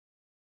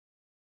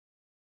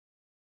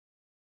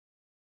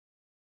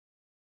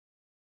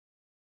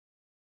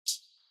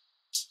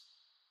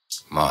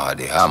Mahaa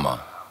D Hammer.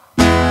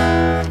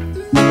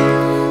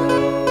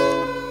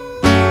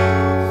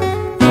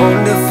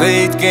 Only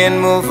faith can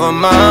move a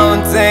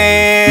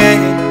mountain.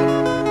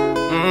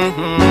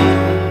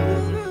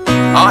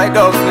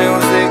 Idubs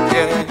music,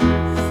 yeah.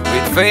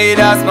 With faith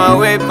as my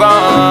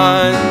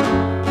weapon.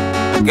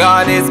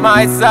 God is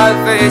my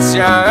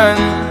salvation.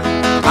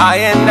 I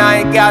and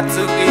I got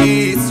to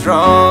be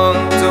strong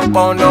to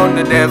pound down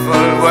the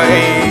devil's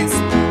ways.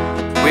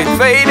 With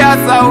faith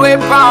as a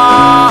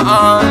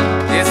weapon,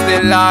 yes, the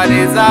Lord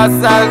is our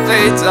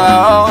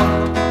salvation.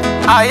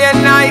 I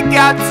and I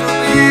got to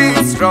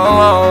be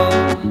strong.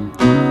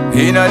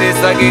 You know this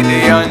a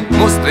Gideon.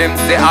 Muslims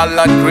say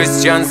Allah,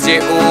 Christians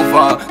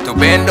Jehovah. To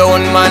bend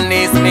down my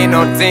knees, me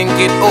not think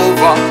it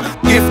over.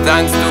 Give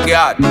thanks to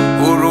God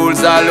who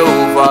rules all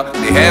over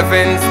the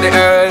heavens, the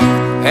earth,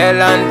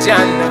 hell and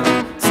Jannah.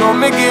 So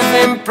me give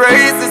him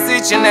praises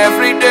each and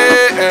every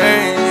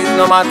day.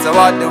 No matter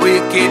what the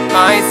wicked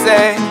might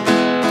say,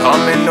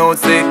 come and know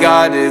say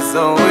God is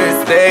always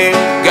there,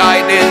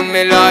 guiding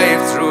me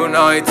life through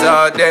night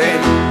or day.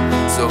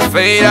 So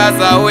faith as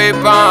a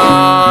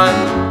weapon,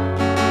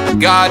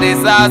 God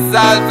is our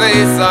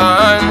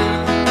salvation.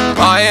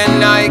 I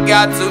and I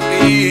got to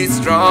be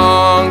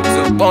strong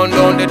to pound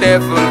down the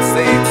devil's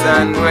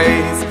Satan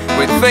ways.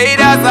 With faith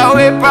as a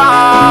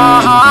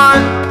weapon,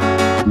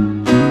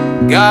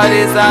 God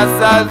is our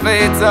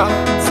salvator.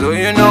 So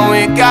you know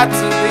we got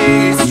to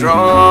be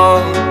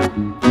strong.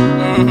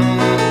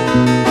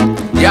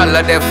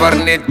 Yalla de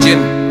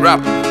fornitchin,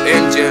 rap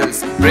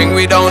angels, bring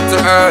we down to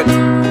earth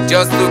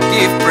just to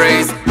give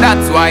praise.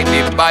 That's why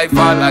the Bible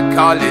I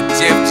call it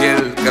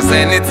chill. Cause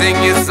anything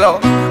you sow,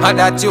 and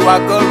that you are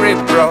go rip,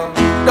 bro.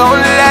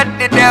 Don't let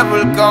the devil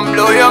come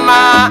blow your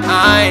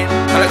mind.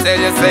 I'll tell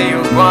you, say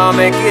you won't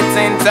make it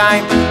in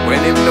time, when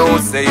him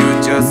knows say you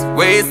just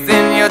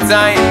wasting your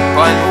time.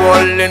 One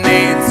world in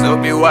need, so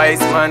be wise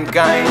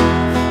mankind.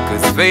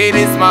 Cause faith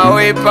is my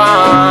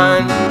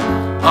weapon,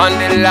 and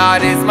the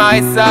Lord is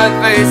my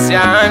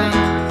salvation.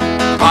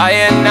 I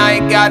and I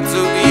got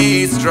to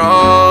be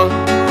strong.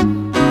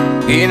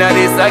 In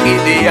this a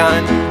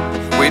Gideon,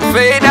 with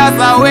faith as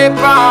a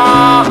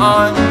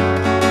weapon.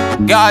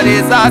 God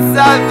is our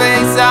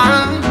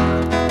salvation.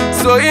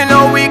 So you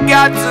know we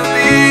got to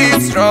be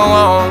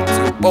strong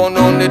to pound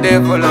on the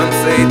devil and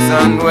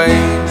Satan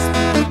ways.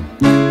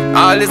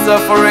 All the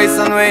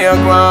suffering we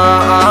are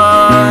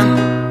gone,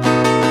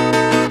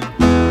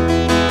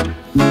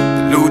 the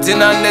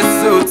looting and the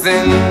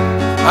shooting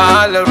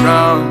all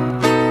around,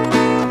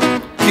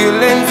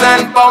 killings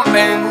and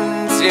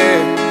bombings,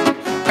 yeah.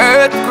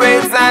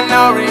 Earthquakes and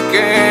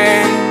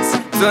hurricanes,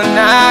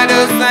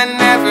 tornadoes and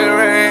heavy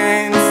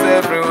rains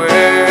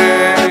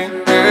everywhere.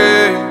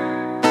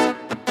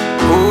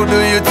 Who do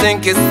you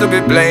think is to be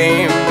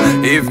blamed?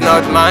 If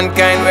not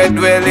mankind, we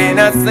dwell in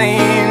a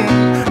sin.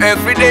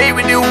 Every day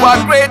we do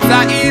what great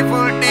or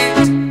evil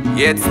did,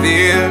 yet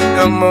still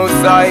the Most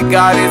High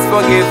God is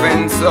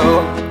forgiven. So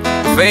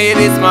faith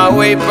is my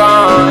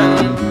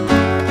weapon,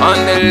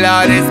 and the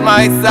Lord is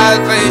my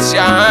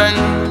salvation.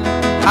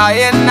 I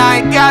and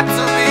I got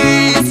to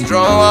be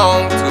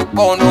strong to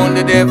pound on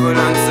the devil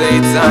and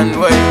Satan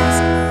ways.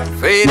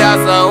 Faith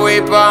as a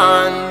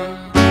weapon,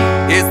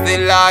 yes, the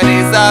Lord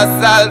is our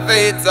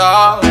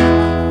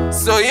salvator.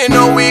 So you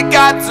know we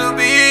got to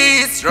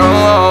be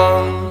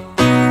strong.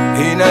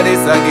 In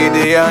this a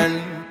Gideon.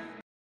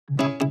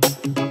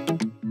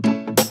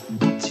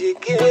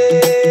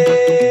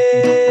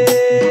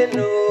 JIGEEN,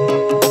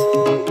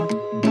 oh,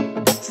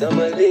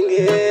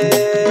 Samalinge.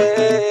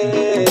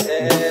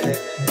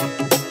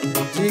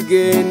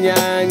 JIGEEN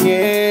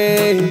yange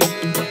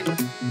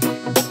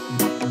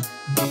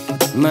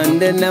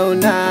Mande na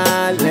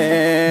unale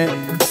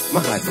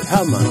Mahaa D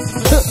Hammer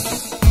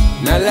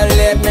Nala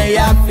let me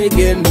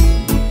yafigen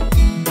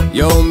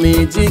Yo mi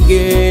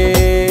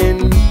JIGEEN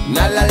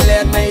Nala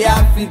let me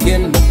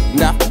yafigen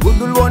Ndax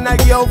budul won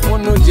ak yow fu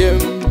nu jëm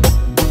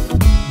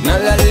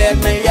Nala let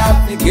me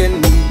yafigen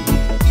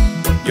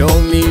Yo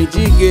mi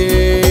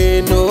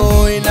JIGEEN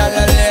Oy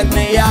nala let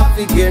me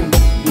yafigen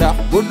Ndax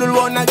budul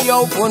won ak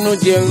yow fu nu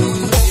jëm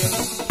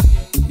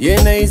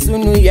Yéenay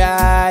sunu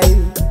yaay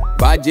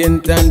bàjjen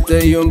tante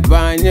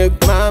yumpaañ ak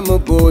maama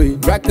booy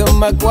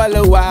rakkam ak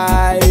wala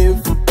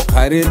wife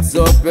xarit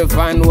soppe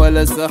fan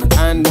wala sax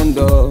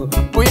àndandoo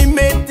buy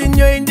metti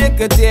ñooy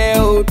njëkk a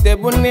teew te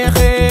bu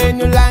neexee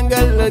ñu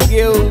langal la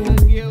géew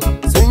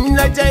suñ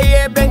la ca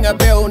yebe nga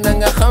bew na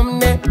nga xam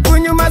ne bu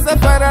ñu masa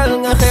faral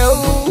nga xew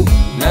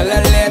na la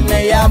leer ne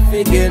yaa fi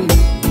gën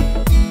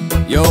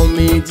yow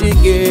mi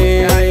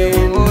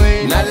JIGEEN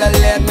na la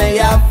leer ne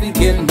yaa fi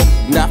gën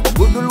ndax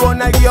budul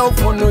woon ak yow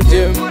fu nu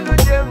jëm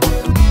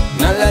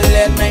na la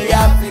leer ne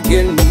yaa fi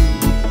gën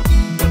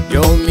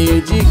yow mi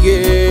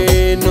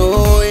JIGEEN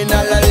ooy na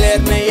la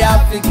leer ne yaa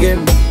fi gën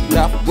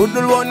ndax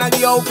budul woon ak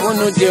yow fu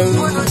nu jëm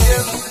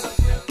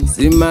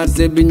si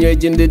marché bi ñooy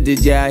jënd di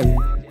jaay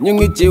ñu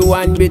ngi ci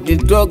waañ bi di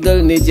toggal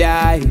ni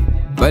jaay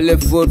bale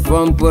fóot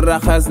fomp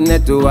raxas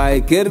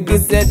nettuwaay kër gi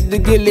set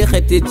gi li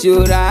xeti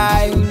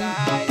cuuraay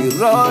ki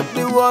root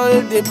di wol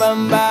di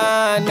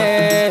bambaane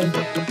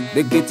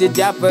dëkk ci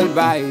jàppal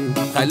baay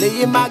xale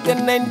yi màgg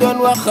nañ doon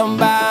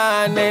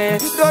waxambaane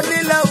doon di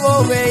la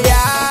woowe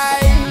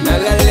yaay na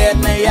la leer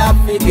na yaa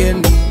fi gën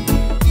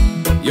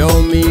yow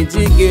mi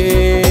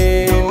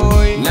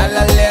jigéen na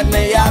la leer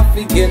na yaa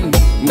fi gën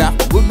ndax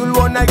budul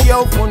woon ak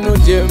yow fu nu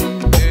jëm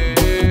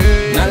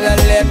na la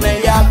leer na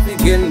yaa fi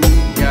gën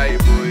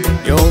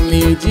yow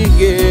mi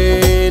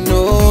jigéen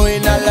ooy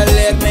na la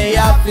leer na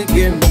yaa fi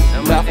gën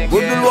ndax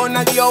budul woon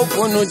ak yow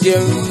fu nu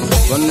jëm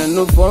kon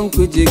nanu fonk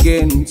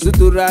jigéen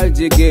sutural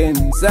jigéen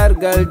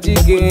sargal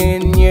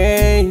jigéen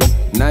ñeey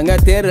na nga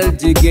teral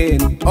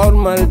jigéen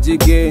ormal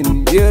jigéen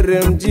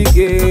yërëm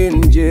jigéen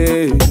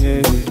jee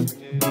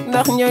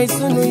ndax ñooy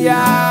sunu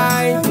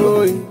yaay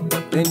ooy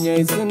te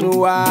ñooy sunu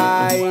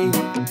waay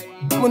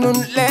mënun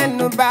leen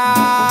nu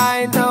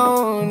baay no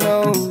no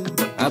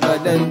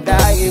abadan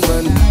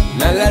daayiman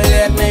na la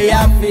leer na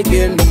yaa fi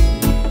gën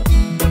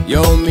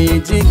yow mi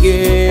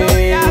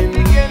jigéen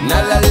na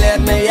la leer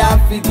na yaa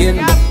fi gën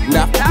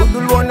ndax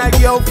budul woon ak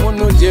yow fu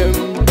nu jëm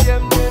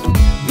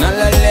na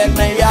la leer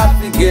na yaa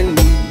fi gën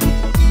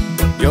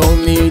yow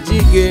mi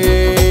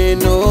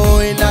jigéen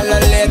ooy na la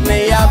leer na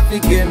yaa fi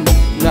gën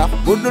ndax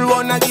budul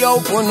woon ak yow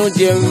fu nu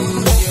jëm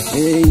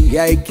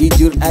yaay ki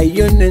jur ay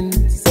yónneen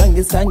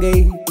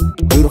sang-sangay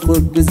jur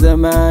xut bu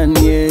zaman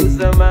yee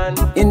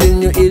indil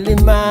ñu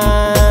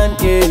ilimaan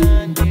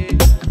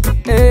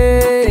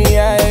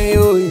yaay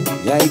ooy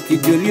yaay ki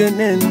jur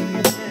yónneen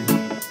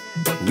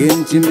ngeen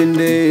ci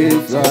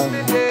mbindeef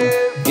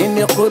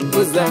indi xut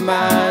bu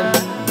zaman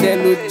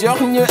dellu jox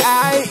ñu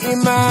ay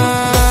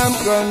imam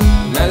kon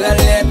na la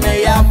leer na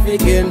yaa fi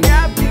gën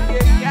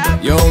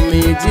yow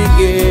mi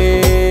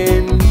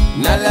jigéen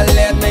na la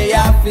leer na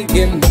yaa fi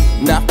gën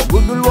ndax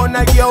budul woon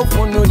ak yow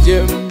fu nu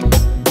jëm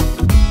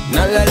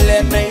na la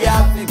leer na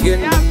yaa fi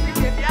gën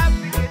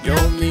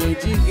yow mi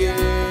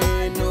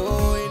jigéen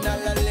ooy na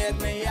la leer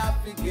na yaa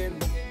fi gën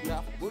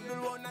ndax budul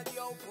woon ak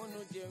yow fu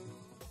nu jëm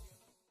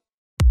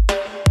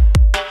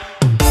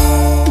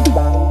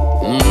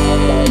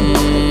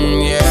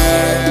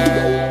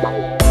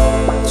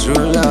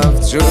True love,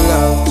 true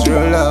love,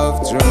 true love,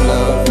 true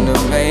love in the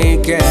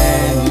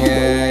making,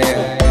 yeah,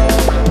 yeah.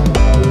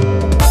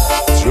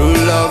 True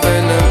love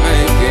in the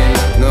making,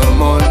 no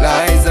more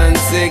lies and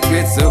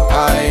secrets to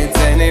hide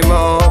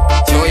anymore.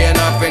 Joy and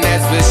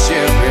happiness we're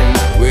sharing,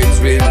 with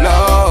real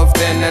love,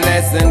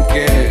 tenderness and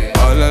care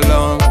all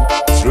along.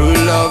 True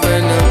love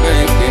in the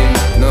making,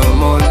 no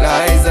more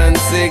lies and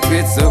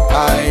secrets to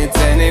hide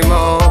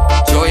anymore.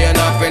 Joy and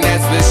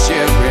happiness we're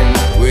sharing,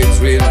 with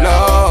real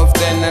love,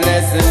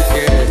 tenderness and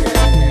care.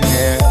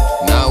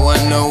 Now I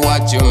know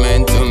what you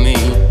meant to me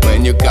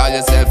when you call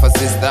yourself a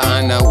sister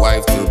and a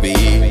wife to be.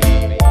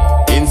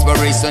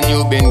 Inspiration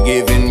you've been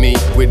giving me,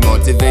 with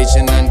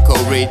motivation and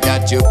courage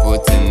that you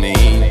put in me.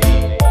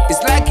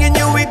 It's like you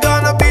knew we're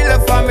gonna build a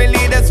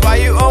family, that's why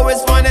you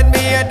always wanted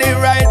me at the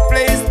right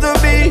place to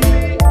be.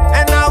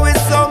 And now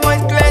it's so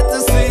much glad to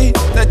see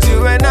that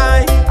you and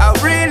I are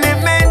really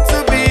meant to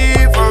be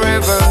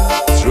forever.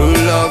 True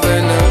love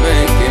in the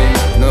making,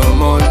 no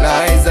more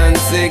lies and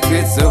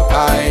secrets to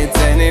hide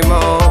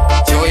anymore.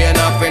 Joy and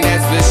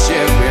happiness we're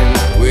sharing,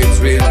 with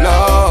real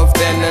love,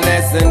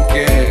 tenderness and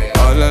care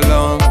all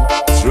along.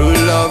 True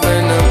love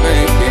in the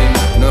making,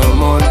 no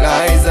more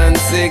lies and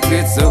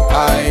secrets to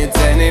hide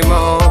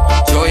anymore.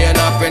 Joy and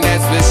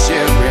happiness we're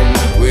sharing,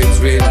 with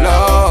real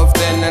love,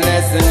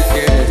 tenderness and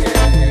care.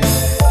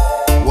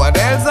 What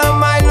else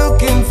am I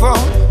looking for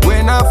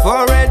when I've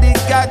already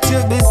got you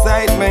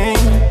beside me?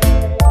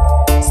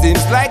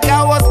 Seems like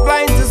I was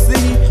blind to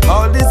see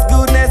all this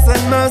goodness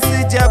and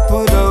mercy you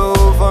put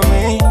over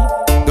me.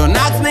 Don't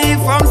ask me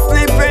if I'm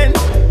sleeping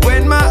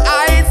when my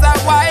eyes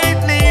are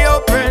widely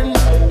open.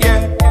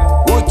 Yeah,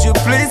 would you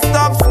please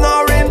stop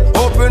snoring?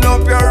 Open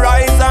up your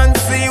eyes and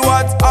see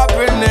what's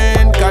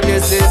happening. 'Cause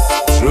this is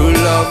true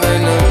love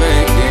in the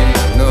making,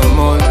 no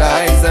more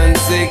lies and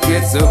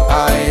secrets to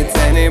hide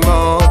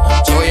anymore.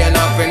 Joy and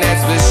happiness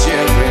we're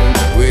sharing,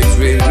 with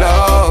real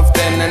love,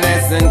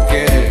 tenderness and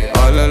care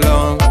all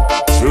along.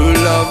 True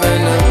love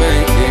in the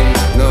making,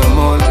 no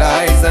more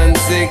lies and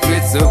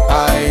secrets to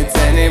hide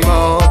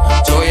anymore.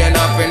 Joy and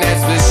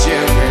happiness we're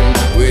sharing,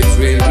 with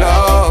real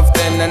love,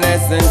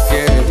 tenderness and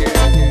care.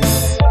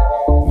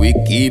 We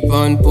keep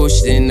on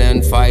pushing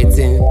and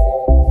fighting,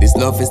 this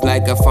love is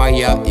like a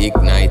fire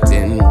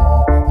igniting.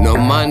 No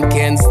man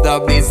can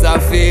stop this a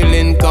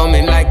feeling,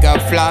 coming like a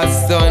flash,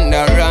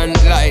 thunder and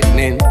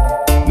lightning.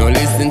 No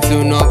listen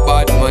to no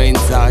bad mind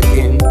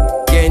talking,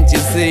 can't you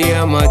see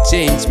I'm a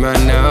changed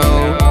man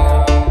now?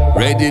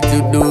 Ready to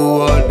do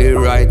all the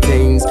right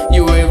things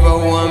you ever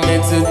want me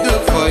to do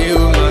for you,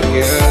 my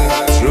girl.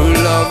 True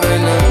love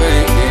in the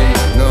making,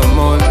 no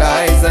more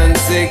lies and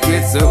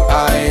secrets to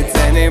hide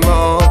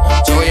anymore.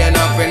 Joy and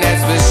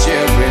happiness we're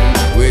sharing,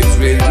 with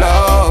real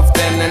love,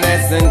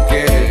 tenderness and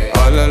care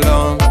all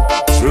along.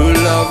 True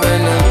love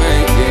in the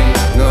making,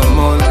 no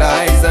more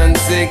lies and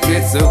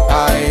secrets to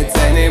hide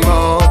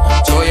anymore.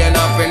 Joy and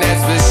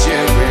happiness we're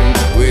sharing,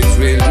 with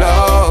real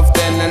love,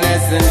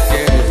 tenderness and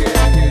care.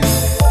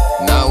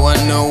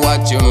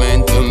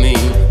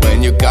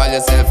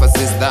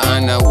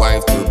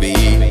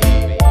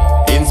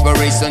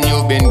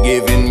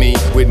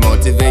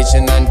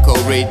 motivation and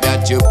courage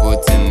that you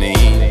put in me.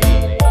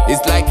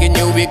 It's like in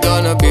you we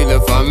gonna build a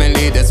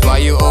family. That's why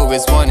you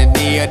always wanted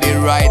me at the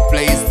right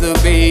place to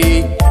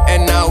be.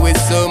 And now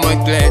it's so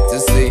much glad to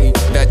see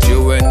that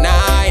you and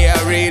I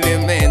are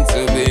really meant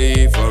to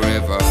be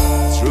forever.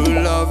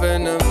 True love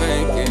and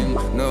affection,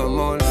 no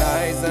more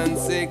lies and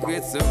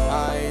secrets to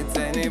hide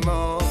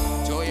anymore.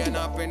 Joy and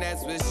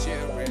happiness we're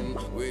sharing,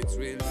 with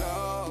real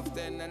love,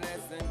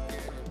 tenderness and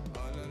care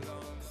all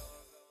along.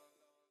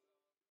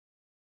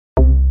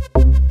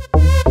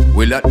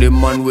 We like the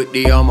man with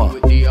the hammer.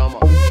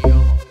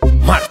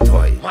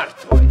 Martoy.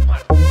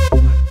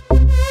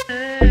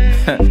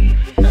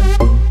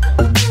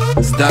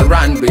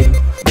 Staranbi,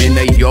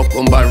 dina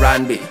yokumba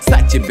ranbi.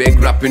 Sachi beg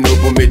rapping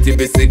over meti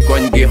bisi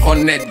kongi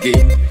honetgi.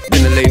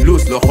 Dina lay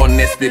loose lo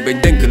honesty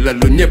ben denkla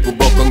lu nyepu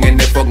boko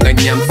ngene fog nga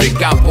nyam si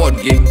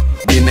kapodgi.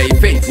 Dina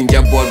painting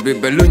ja board bi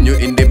belunyu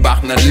in the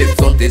back na lip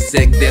sote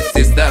sek def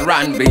sister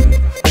ranbi.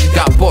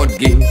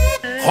 Kapodgi,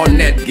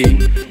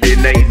 honetgi.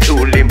 Dina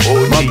isulim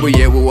odi.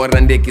 Mabuye wu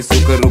warandeki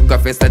sukaru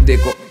kafe sa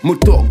deko. Mu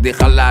toog di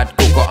xalaat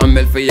koko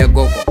amel fa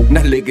yagoko.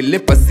 Ndax léegi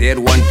lépp a seer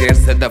wanteer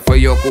sa dafa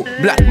yokku.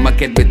 Black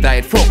market bi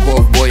tight fuck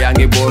off boo yaa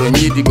ngi booro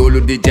ñii di góolu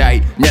di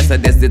jaay ñasa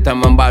des di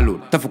tamambalu.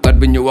 Tafukat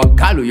bi ñu wax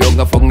kaalu yow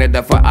nga foog ne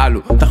dafa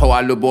alu.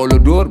 Taxawaalu boolu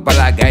dóor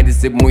balaa gaay di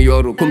sib mu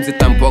yoru. Kum si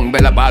tampong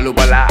bela baalu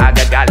balaa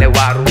aga gaale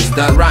waaru.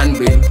 Staran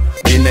bi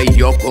dina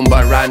yokku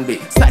mbaraan bi.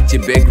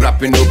 Sàcc beeg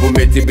rapping bu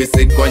métti bi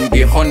si koñ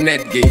gi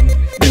honnet gi.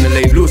 Dina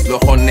lay luus lo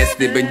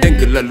honesty bañ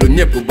dënk la lu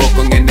ñëpp bokk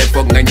ngeen ne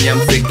foog nga ñam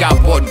si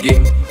kapoot gi.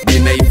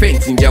 Dinay feeñ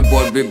si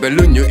njaboot bi ba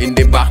lu ñu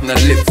indi baax na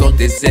lépp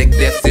sotti seeg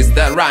def si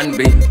staran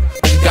bi.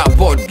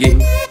 Kapoot gi,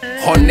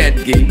 honnet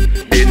gi,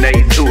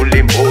 dinay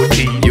suulim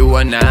oti. You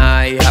and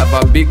I have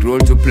a big role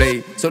to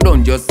play, so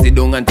don't just sit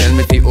down and tell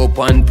me to hope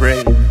and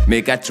pray.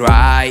 Make a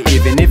try,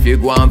 even if you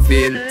go and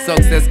fail.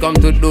 Success come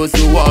to those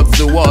who walk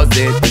towards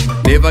it.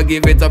 Never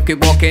give it up,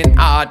 keep working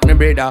hard, my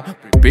brother.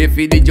 Pray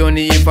for the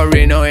journey if I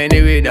rain or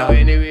any weather.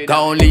 Cause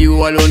only you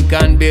alone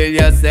can bail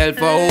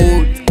yourself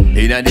out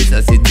in a this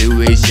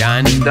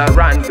situation. The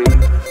ranbi,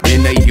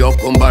 in a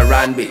yokumba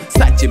ranbi.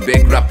 Sachi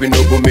beg rapping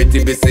over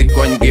meti bisi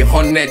kongi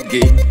honnet gi.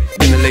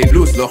 Dina lay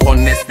loose lo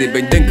honesty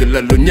ben denk la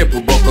lu ñepp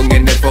bokk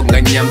ngeen ne foog nga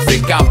ñam si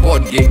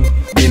kapoot gi.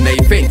 Dinay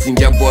feeñ si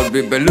njaboot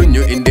bi ba lu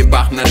ñu indi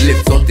baax na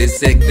lépp sotti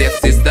seeg def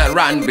si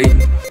staran bi.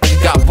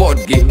 Kapoot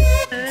gi,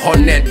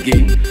 honnet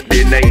gi,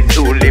 dinay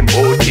suulim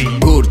oti.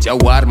 Góor ca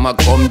waar ma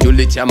comme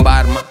julli ca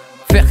mbaar ma.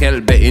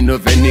 Fexeel ba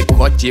innové ni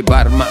ko ci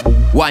barma.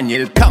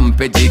 Wàññil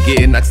kampe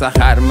jigéen ak sa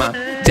xarma.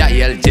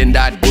 Jaayal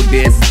jëndaat bu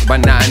dees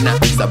banana.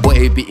 Sa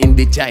boy bi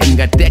indi caay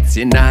nga teg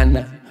si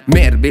naana.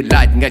 Meer bi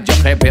laaj nga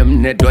joxe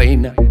bem ne doy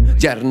na.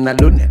 Jar na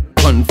lu ne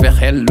kon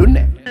fexeel lu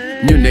ne.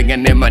 ñu ne nga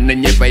ne man na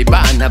ñëppay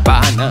baana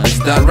baana.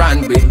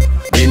 Staran bi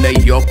dina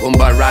yokku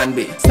mbaraan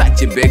bi.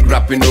 Sàcc beeg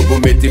rapping bu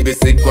métti bi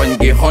si koñ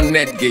gi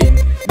honnet gi.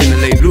 Dina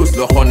lay luus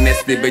lo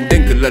honesty bañ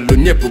dënk la lu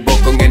ñëpp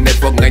bokk ngeen ne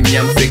foog nga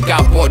ñam si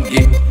kapoot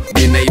gi.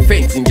 Dinay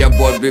feeñ si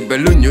njaboot bi ba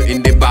lu ñu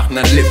indi baax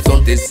na lépp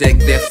sotti seeg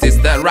def si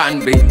staran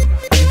bi.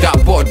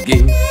 Kapoot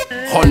gi,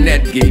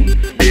 honnet gi,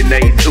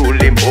 dinay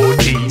suulim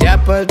oti.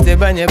 Jàppal te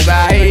bañ a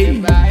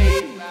bàyyi,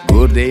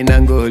 góor day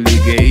nangoo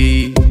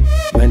liggéey.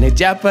 Ma ne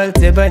jàppal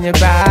te bañ a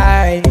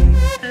bàyyi,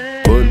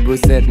 góor bu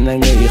set na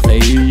ngay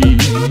xëy.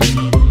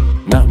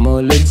 Ndax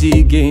moo la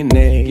ci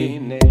génne.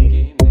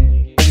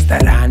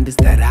 Staran bi,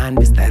 staran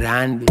bi,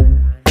 staran bi.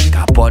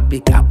 Kapoot bi,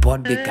 kapoot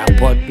bi,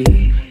 kapoot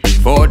bi.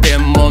 Foo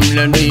dem moom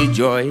la nuy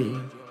jooy.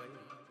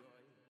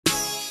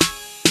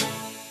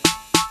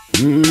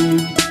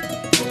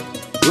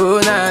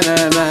 Ooh na na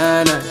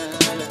na na,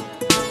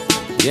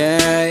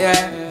 yeah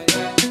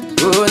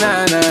yeah. Ooh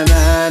na na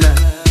na na,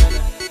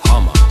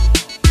 Hammer.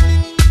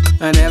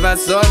 I never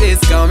saw this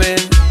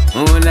coming.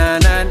 Ooh na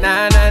na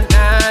na na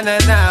na na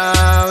na,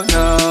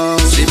 no.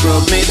 She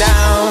broke me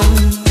down,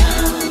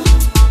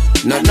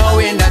 not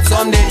knowing that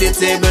someday the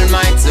table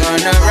might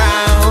turn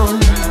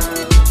around.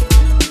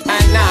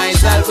 And I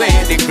shall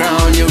wear the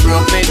crown. You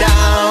broke me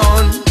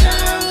down,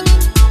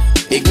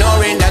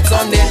 ignoring that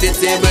someday the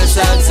table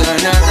shall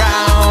turn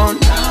around.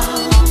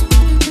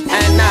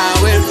 And I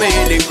will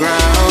wear the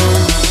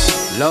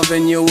crown.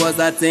 Loving you was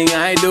a thing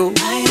I do.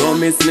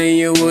 Promise me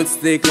you would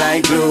stick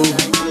like glue.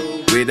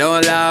 With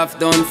all I've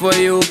done for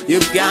you,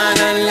 you've gone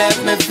and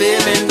left me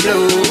feeling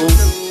blue.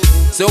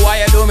 So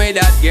why you do me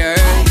that, girl?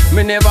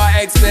 Me never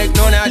expect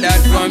none of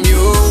that from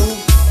you.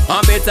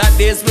 I better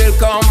this will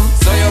come,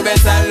 so you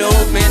better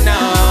love me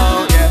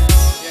now, yeah.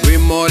 We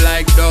more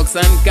like dogs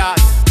and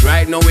cats.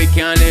 Right now we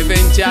can't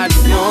even chat,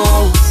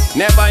 no.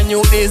 Never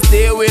knew this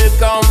day will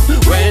come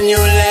when you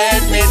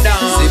let me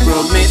down. She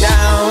broke me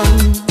down,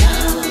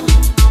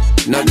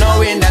 not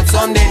knowing that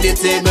someday the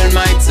table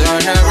might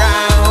turn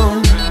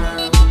around.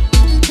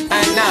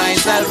 And I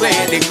shall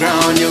wear the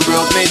crown. You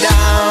broke me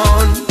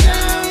down,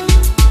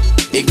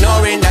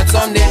 ignoring that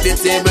someday the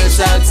table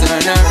shall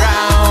turn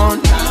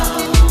around.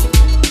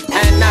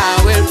 And I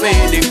will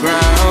wear the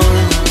crown.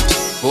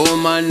 Oh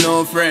man,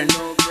 no friend.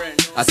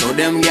 I saw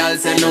them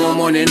girls say no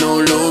money, no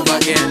love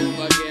again.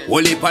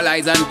 Only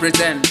lies and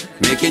pretend.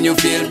 making you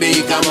feel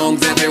big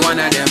amongst every one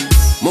of them.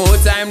 More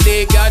time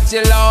they got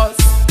you lost,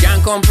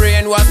 can't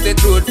comprehend what's the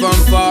truth from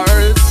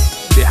false.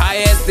 The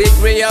highest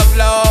degree of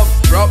love,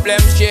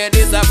 problem shared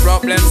is a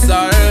problem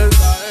solved.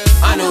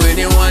 I know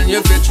anyone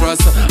you feel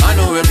trust, I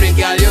know every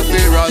girl you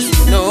feel rust.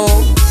 No,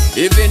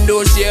 even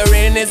though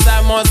sharing is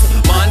a must,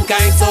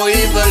 mankind so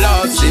evil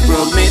out. She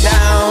broke me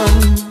down,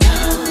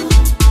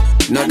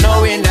 not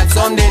knowing that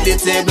someday the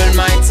table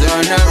might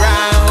turn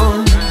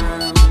around.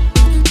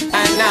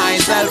 And I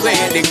shall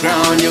wear the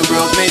crown. You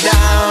broke me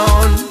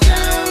down,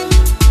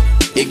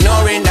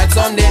 ignoring that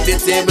someday the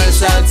table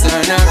shall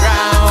turn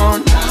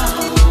around.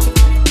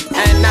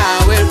 And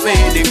I will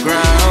pay the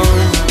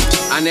crown.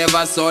 I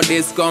never saw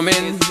this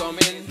coming,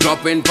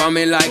 dropping for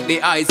me like the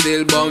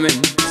ISIL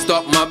bombing.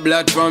 Stop my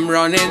blood from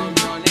running,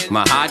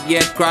 my heart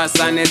get crossed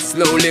and it's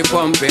slowly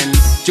pumping.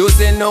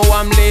 Choosing who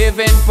I'm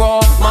living for,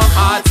 my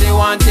heart say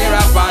want tear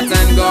apart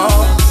and go.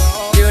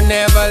 You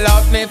never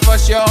loved me for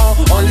sure,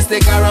 only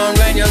stick around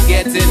when you're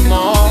getting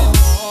more.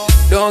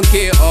 Don't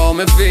care how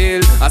me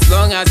feel, as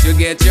long as you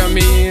get your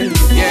meal,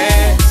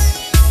 yeah.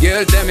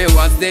 Girl, tell me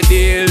what's the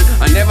deal,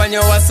 I never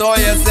knew I saw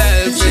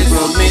yourself. She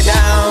broke me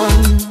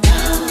down,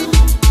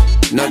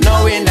 not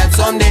knowing that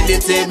someday the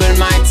table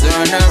might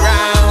turn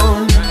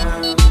around.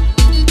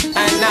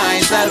 And I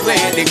shall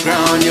wear the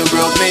crown. You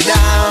broke me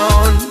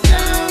down,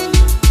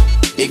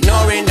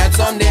 ignoring that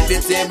someday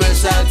the table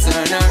shall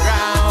turn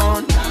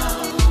around.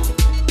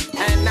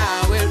 And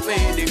I will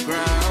wear the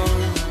crown.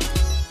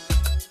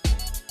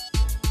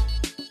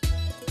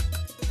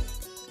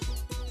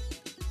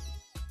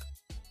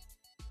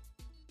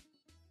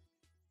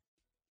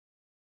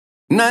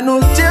 Nanu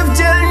jëf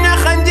jël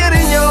ñaxa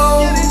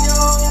njëriñoo,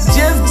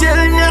 jëf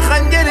jël ñaxa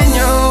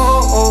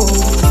njëriñoo,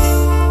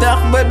 tax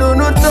ba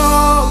dunu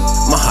toog.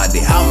 Mahaa D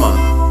Hammer,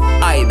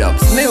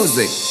 Idubs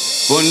music.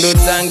 Pundu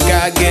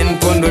tanka gen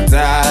pundu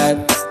taat,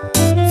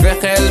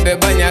 fexeel be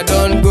bañ a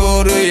doon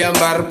góoru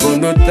yambar.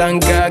 Pundu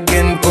tanka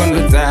gen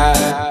pundu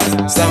taat,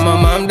 sama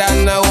maam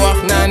daan na wax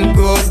naan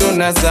góor du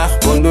na sax.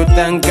 Pundu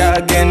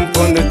tanka gen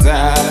pundu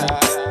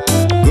taat,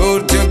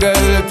 góor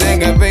jógal te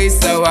nga béy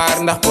sa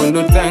waar, ndax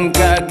pundu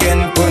tanka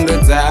gen pundu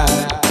taat.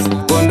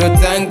 Pundu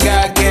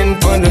tanka gen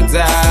pundu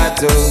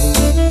taat.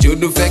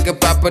 Juddu fekk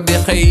papa di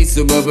xëy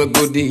suba ba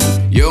guddi,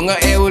 yow nga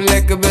eewu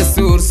lekk ba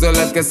suur sol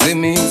ak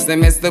simi.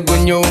 Semestre bu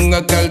ñëw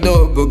nga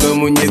kaldo bëgg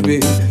mu ñibbi,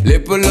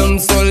 lépp lum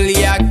sol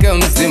yàkkam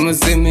simu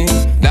simi.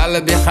 Dalla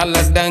bi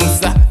xalaat dang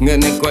sax nga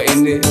ne ko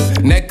indi,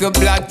 nekk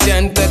black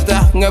cent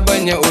tax nga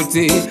bañ a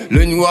uti.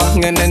 Luñ wax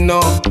nga ne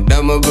non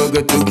dama bëgg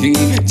a tukki,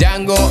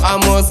 jàngoo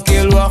amoo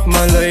skill wax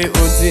ma lay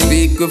uti.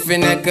 Bi ku fi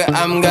nekk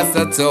am nga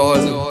sa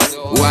tool,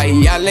 waaye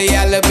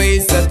yàlla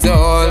béy sa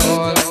tool.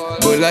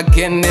 Bu la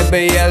kenn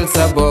béyal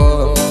sa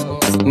bopp,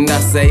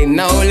 ndax say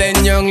nawle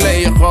ñoo ngi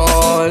lay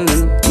xool.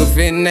 Ku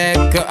fi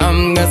nekk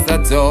am nga sa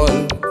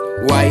tool,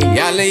 waaye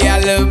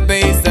yàlla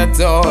béy sa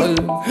tool.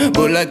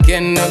 Bu la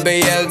kenn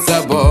béyal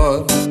sa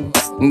bopp,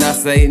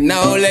 ndax say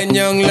nawle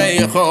ñoo ngi lay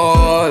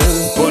xool.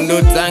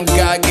 Pundu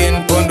tanka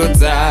gen pundu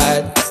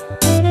taat,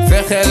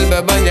 fexeel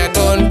ba bañ a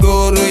doon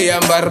góoru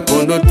yambar.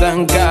 Pundu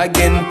tanka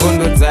gen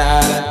pundu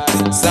taat,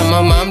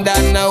 sama maam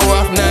daan na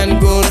wax naan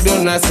góor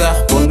du na sax.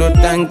 Pundu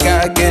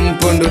tanka gen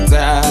pundu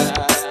taat,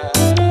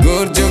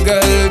 góor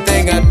jógal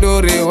te nga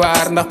dóori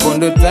waar, ndax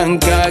pundu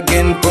tanka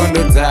gen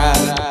pundu taat.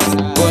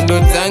 Pundu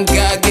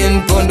tanka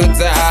gen pundu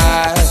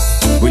taat.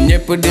 Bu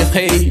ñépp di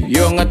xëy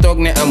yow nga toog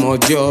ne amoo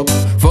job,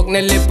 foog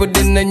ne lépp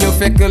dina ñëw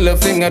fekk la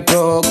fi nga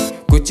toog.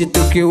 Ku ci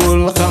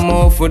tukkiwul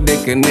xamoo fu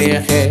dëkk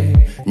neexee,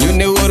 ñu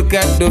ne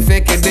wërkat du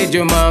fekk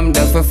dëju maam,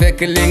 dafa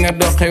fekk li nga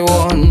doxe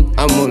woon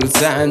amul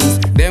sans.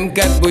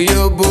 Demkat bu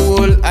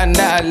yóbbuwul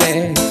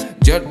àndaale,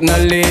 jot na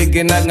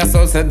léegi nag nga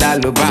sol sa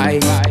dàllu baay.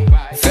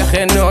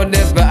 Fexe noo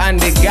def ba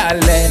andi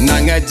gàlle, na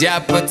nga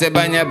jàpp te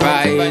bañ a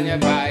baay.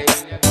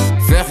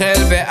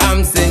 Fexeel be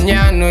am si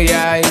ñaanu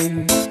yaay,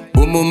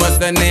 bu mu mës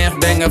a neex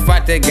ba nga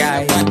fàtte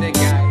gaay.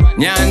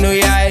 Ñaanu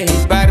yaay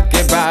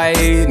barke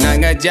baay, na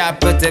nga jàpp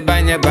te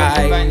bañ a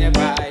baay.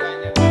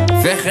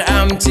 Fexe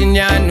am ci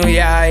ñaanu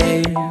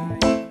yaay,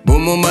 bu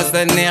mu mës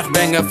a neex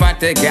ba nga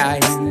fàtte gaay.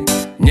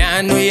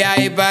 Ñaanu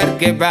yaay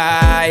barke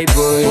baay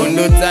boy.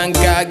 Pundu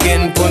tanka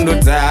gen pundu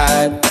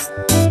taat,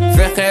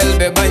 fexeel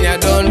be bañ a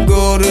doon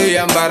góoru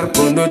yambar.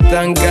 Pundu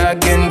tanka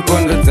gen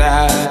pundu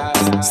taat,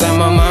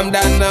 sama maam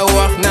daan na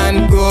wax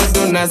naan góor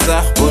du na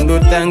sax. Pundu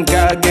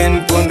tanka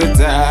gen pundu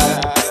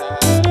taat,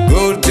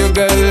 góor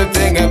jógal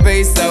te nga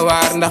béy sa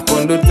waar, ndax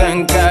pundu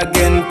tanka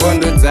gen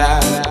pundu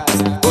taat.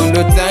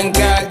 Pundu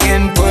tanka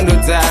gen pundu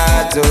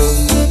taat.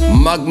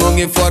 Mag mu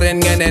ngi foren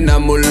nga ne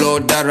namuloo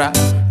dara,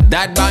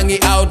 daat baa ngi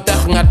aw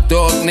tax nga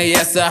toog ne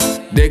yesa.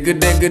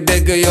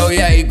 Dégg yow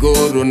yaay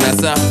góoru na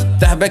sax,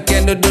 tax ba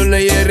kenn du la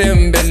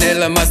yërëm be ne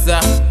la ma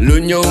sax. Lu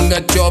ñëw nga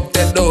coob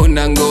te doo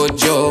nangoo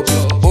joob,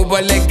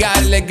 booba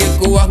légal léegi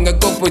ku wax nga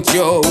kopp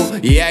coow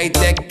yaay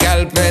teg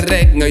kalpe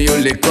rek nga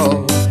yulli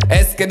ko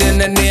est-ce que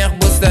dina neex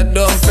bu sa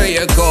doom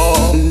feye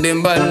ko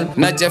ndimbal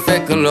na ca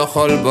fekk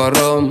loxol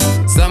borom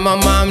sama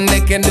maam ne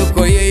kenn du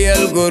ko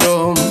yeyal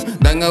gorom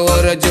danga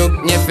war a jóg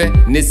ñefe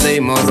ni say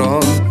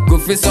morom ku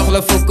fi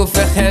soxla fukk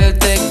fexeel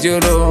teg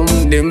juróom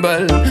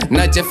ndimbal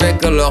na ca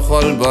fekk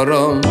loxol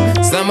borom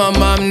sama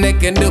maam ne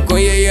kenn du ko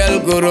yeyal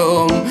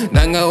gorom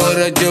danga war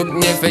a jóg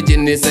ñefe ci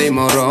ni say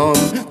morom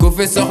ku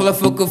fi soxla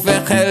fukk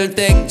fexeel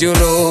teg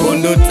juróom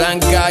pondu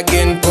tànka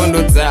gin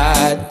pondu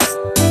taat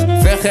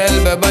fexeel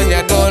ba bañ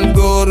a doon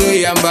góoru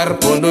yambar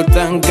pondu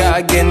tànka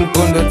gin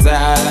pondu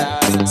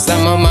taat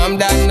sama maam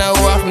daan na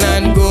wax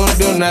naan góor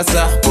du na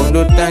sax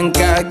pondu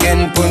tànka gin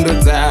pondu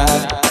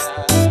taat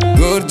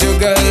góor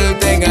jógal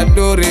te nga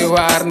dóori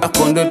waar ndax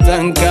pondu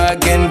tànka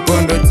gin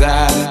pondu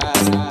taat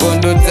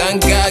pondu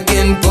tànka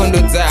gin pondu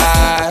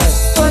taat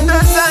pondu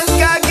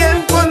tànka gin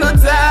pondu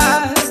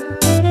taat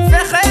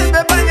fexeel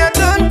ba bañ a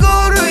doon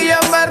góoru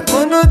yambar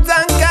pondu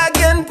tànka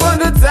gin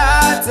pondu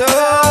taat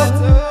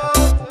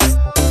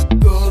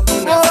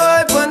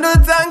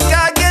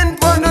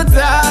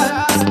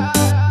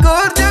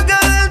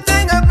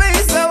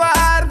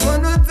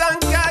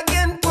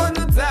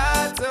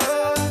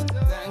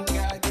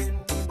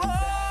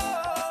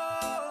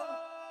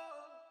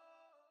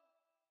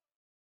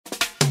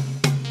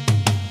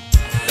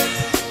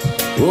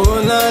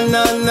Oh na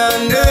na na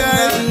na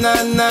na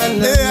na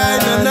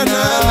na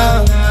na.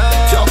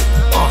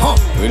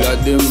 We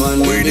like the man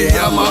with the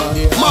hammer.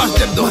 Mash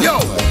them down, yo.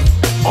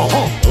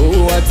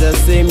 Oh, what a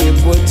shame you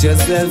put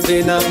yourself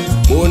in a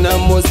Born a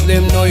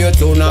Muslim, now you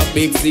turn a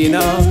big sinner.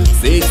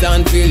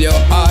 Satan fill your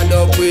heart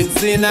up with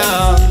sinner.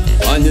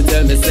 And you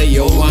tell me say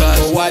you want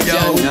to watch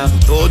Jannah.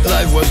 Thought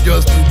life was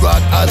just to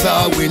brag as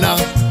a winner.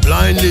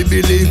 Blindly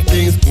believe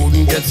things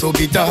couldn't get so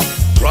bitter.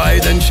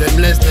 Pride and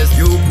shamelessness,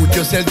 you put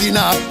yourself in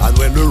a. And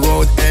when the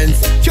road ends,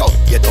 yo,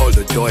 yet all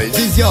the choice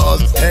is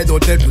yours. Head or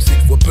tail to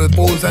seek for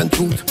purpose and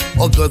truth.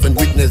 Observe and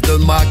witness the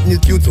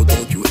magnitude, so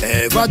don't you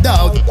ever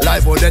doubt.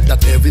 Life or death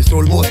that every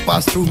soul must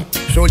pass through.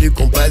 Surely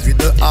complies with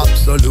the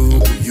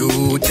absolute. You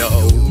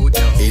know,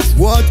 it's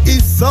what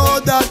is so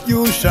that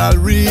you shall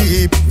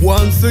reap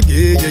once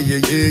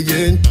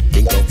again.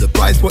 Think of the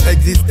price for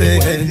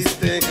existence.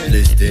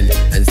 Listen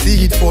and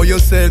see it for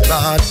yourself,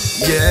 but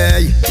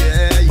yeah.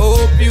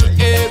 Hope you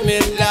hear me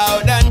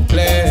loud and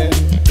clear,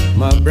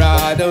 my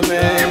brother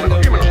man.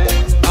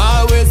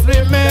 Always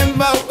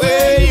remember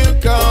where you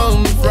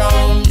come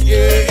from,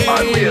 yeah.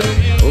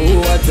 Oh,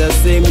 what a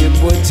shame you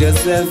put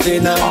yourself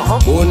in a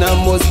Born a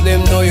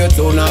Muslim, now you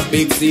turn a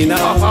big sinner.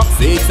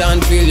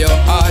 Satan fill your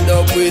heart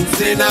up with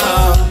sinner.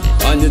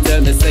 And you tell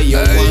me say you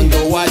want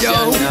to watch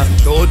Jannah.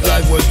 Thought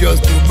life was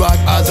just to brag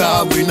as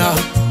a winner.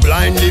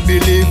 Blindly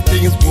believe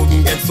things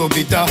wouldn't get so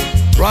bitter.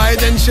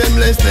 Pride and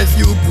shamelessness,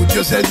 you put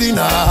yourself in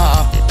a.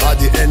 At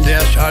the end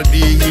there shall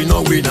be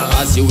no winner.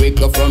 As you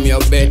wake up from your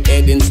bed,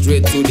 heading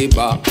straight to the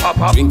bar.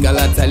 Drink a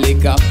lot of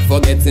liquor,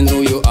 forgetting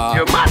who you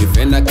are.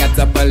 Defend a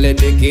catapult,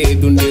 the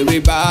kid on the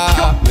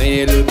river. May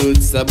you do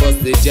sabos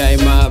the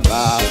jaima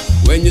bar.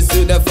 When you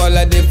see the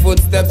follow the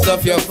footsteps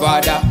of your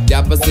father,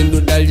 Japasin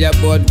do dal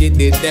jabot, get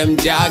the them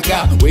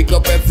jaga. Wake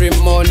up every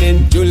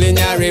morning,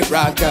 culinary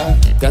rocker.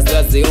 Cause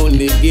that's the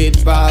only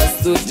gate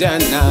pass to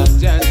Jannah.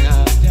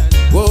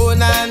 Oh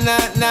na na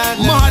na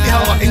na. Mahaa D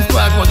Hammer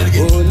inspired one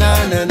again. Oh na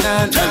na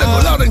na na. Tell them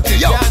go loud and clear,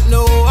 yo. I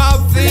know I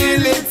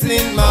feel it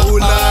in my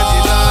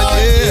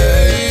heart.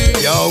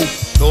 Yo,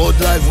 thought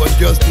life was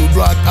just to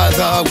brag as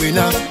a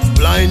winner.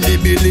 Blindly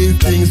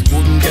believe things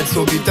couldn't get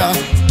so bitter.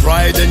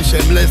 Pride and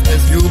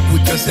shamelessness, you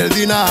put yourself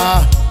in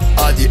a.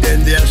 At the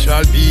end there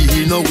shall be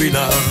no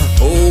winner.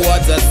 Oh,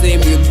 what a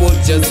shame you put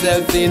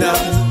yourself in a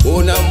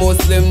Born a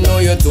Muslim, now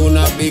you turn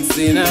a big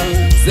sinner.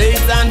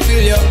 Satan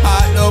fill your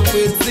heart up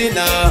with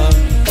sinner.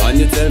 And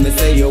you tell me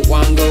say you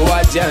want go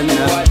watch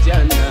Jannah.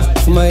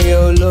 My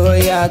yolo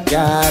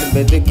yakar,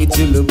 bete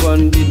kichulu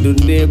bondi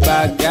dunde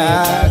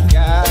bakar.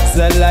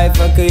 Sa life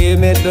akay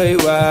me doy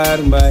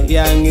warma,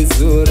 yang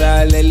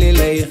isura lele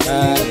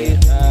leikha.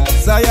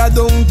 Saya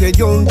dong te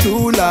jon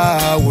tula,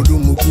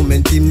 wudumu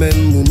kumenti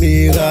men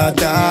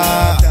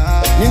mumirata.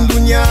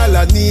 Nindunya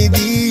la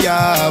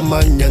nidia,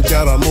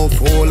 manyanjara mo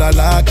fola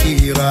la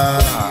kira.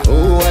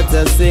 Oh, what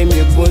a shame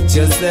you put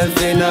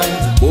yourself in a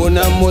Born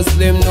a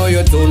Muslim, now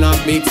you turn a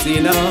big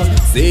sinner.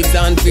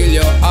 Satan fill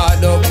your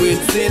heart up with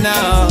sinner.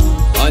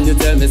 And you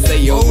tell me say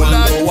you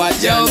want to watch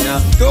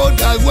Jannah.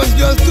 Thought I was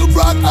just to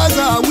brag as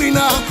a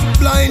winner.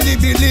 Blindly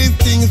believe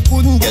things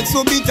couldn't get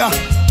so bitter.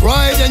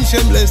 Pride and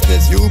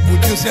shamelessness, you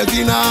put yourself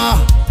in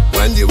a.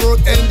 When the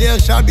road ends, there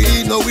shall be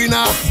no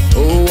winner.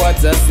 Oh,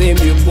 what a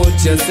shame you put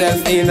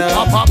yourself in a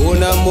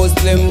Born a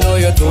Muslim, now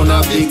you turn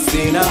a big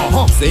sinner.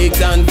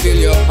 Satan fill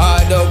your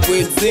heart up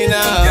with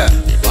sinner.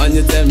 And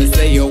you tell me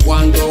say you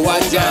want to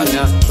watch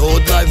Jannah.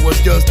 Thought life was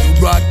just to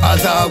brag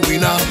as a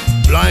winner.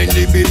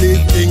 Blindly believe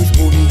things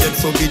couldn't get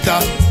so bitter.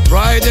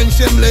 Pride and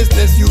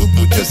shamelessness, you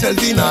put yourself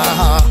in a.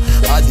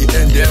 At the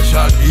end there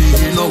shall be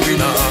no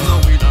winner.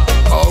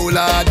 Oh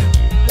Lord,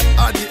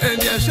 At the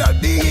end there shall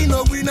be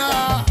no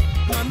winner.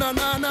 Na na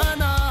na na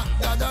na.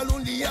 God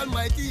alone the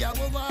Almighty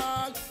above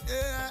all.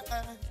 Yeah,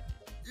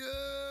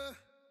 yeah.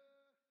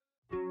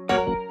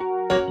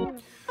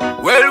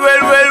 Well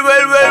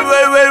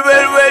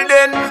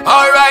then.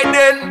 Alright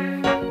then.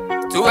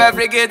 To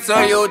every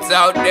ghetto youth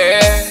out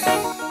there,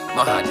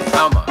 Mahaa D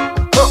Hammer.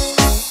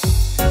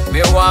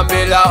 Me want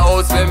build a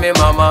house for me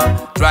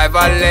mama. Drive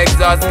a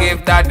Lexus,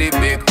 give daddy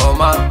big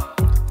Hummer.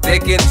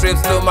 Taking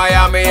trips to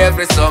Miami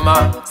every summer.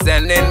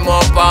 Sending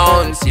more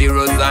pounds,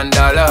 euros and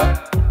dollars.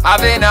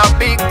 Having a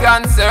big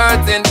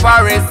concert in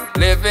Paris.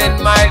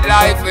 Living my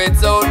life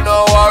without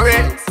no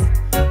worries.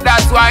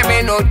 That's why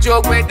me no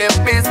joke with the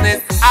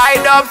business.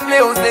 Idubs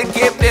music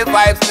keep the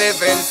vibes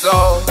living.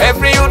 So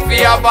every youth we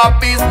have a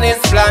business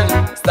plan.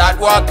 Start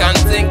work and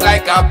think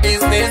like a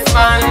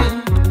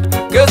businessman.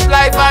 Cause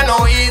life a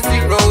no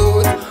easy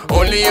road.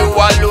 Only you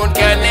alone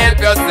can help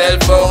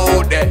yourself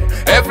out.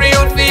 Every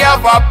youth we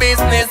have a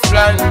business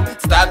plan.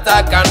 Start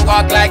talk and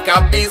walk like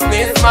a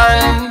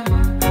businessman.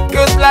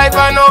 Cause life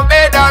a no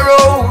better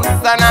roads.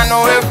 And I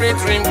know every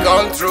dream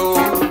come true.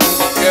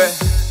 Yeah.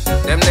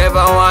 Them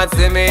never want to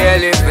see me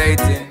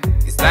elevating.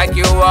 It's like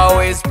you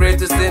always pray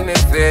to see me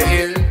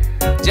fail.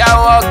 Jah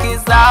walk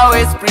is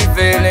always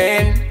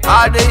prevailing.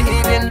 All the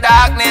hidden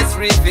darkness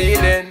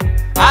revealing.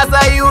 As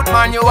a youth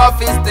man you have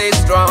to stay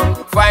strong.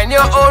 Find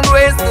your own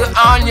ways to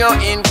earn your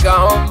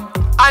income.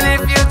 And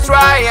if you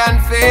try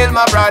and fail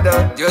my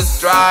brother,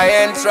 just try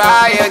and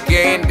try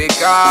again.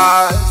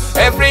 Because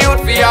every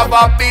youth we have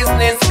a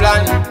business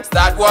plan.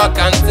 Start work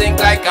and think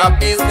like a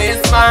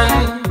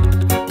businessman.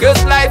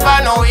 Cause life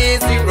a no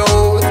easy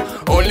road.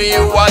 Only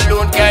you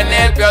alone can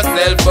help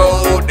yourself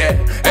out.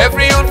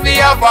 Every youth we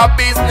have a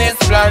business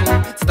plan.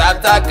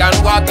 Start talk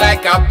and walk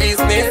like a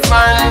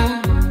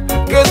businessman.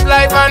 Cause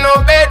life a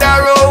no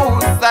better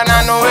roads. And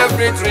I know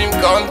every dream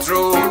come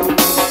true.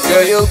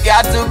 So you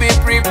got to be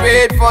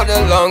prepared for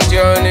the long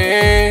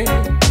journey.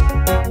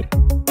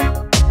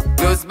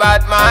 Those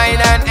bad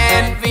mind and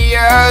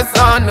envious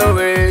on the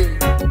way.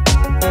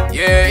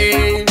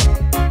 Yeah.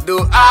 Do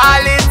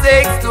all it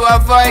takes to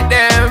avoid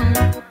them.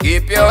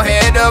 Keep your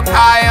head up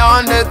high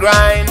on the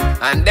grind.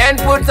 And then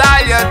put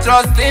all your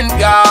trust in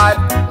God.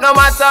 No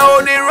matter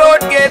how the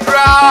road get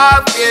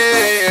rough,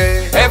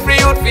 yeah. Every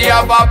youth we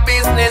have a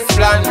business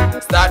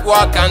plan. Start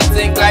work and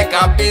think like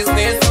a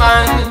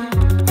businessman.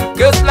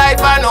 Cause life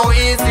a no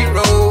easy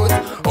road.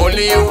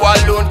 Only you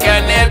alone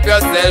can help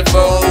yourself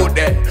out.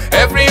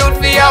 Every youth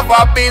we have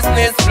a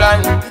business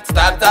plan.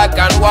 Start talk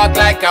and walk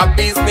like a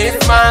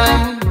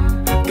businessman.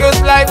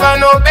 Cause life a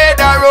no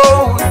better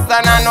roads.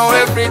 And I know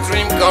every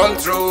dream come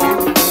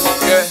true.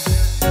 Yeah.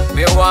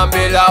 Me want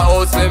build a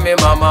house for me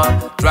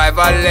mama. Drive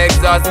a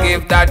Lexus,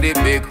 give daddy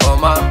big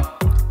Hummer.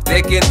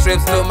 Taking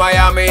trips to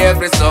Miami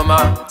every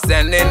summer.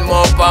 Sending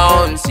more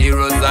pounds,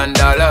 euros and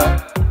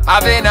dollars.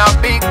 Having a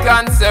big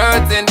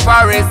concert in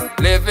Paris.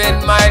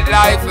 Living my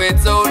life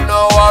without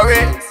no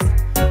worries.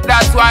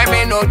 That's why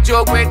me no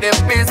joke with the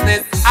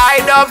business.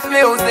 Idubs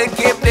music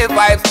keep the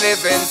vibes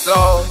living.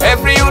 So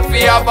every youth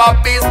we have a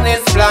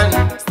business plan.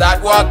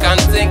 Start work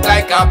and think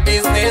like a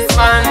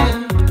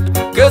businessman.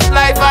 Cause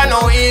life a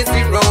no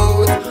easy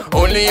road.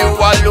 Only you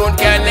alone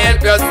can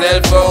help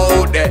yourself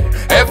out.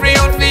 Every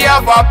youth we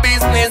have a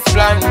business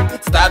plan.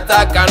 Start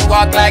talk and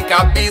walk like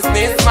a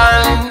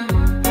businessman.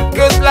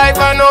 Cause life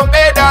a no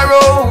better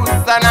roads.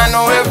 And I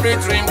know every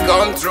dream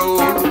come true.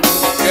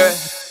 Yeah.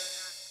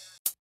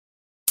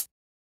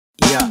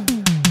 Yeah.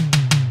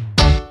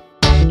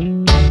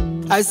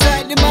 I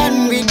said the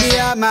man with the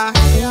hammer.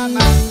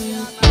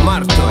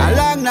 Marto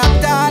Along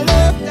NAPTALI.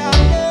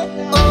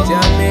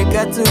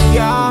 Jamaica to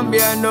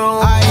Gambia,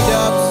 no.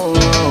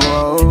 Idubs.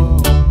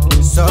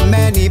 So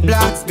many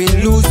blacks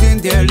been losing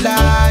their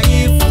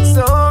life.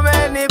 So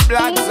many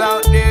blacks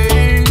out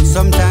there.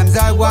 Sometimes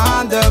I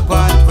wonder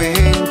what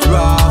went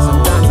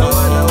wrong. Sometimes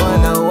I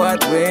wonder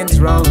what went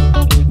wrong.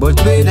 But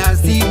when I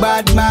see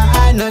bad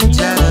mind and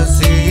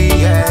jealousy,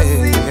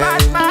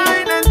 Bad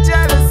mind and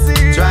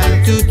jealousy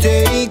trying to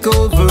take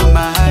over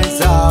my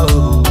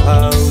soul.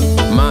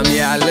 Mami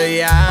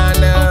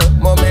alayana,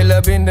 mommy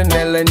love in the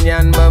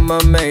Nelanyan, mama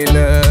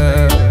mela.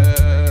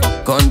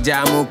 Kon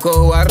jamu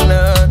ko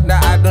warna, da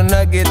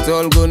aduna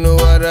gitol gunu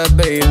wara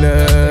bela.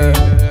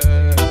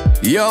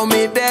 Yo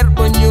mi der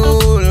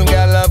bunyul,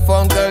 gala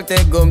fonkel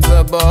te gum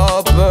sa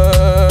bop.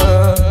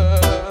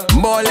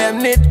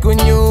 Mbolem nit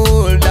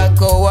kunyul, da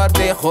ko war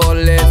te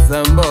khole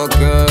sa mbok.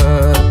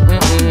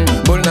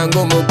 Bul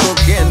nangu mo ko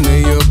ken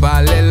yo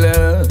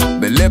balela.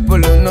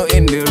 Belepulu no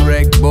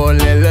indirect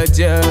bolela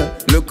ja.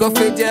 Look of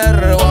fijar,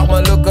 wax ma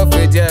look of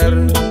fijar.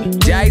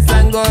 Jai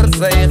sangor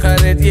say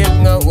xarit yek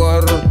nga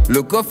wor.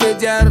 Look of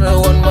fijar,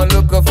 won ma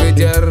look of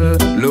fijar.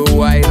 Lu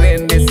way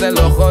rendi sa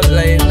loxo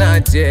lay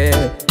nache.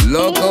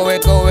 Loko we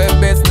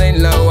bes nañ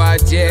la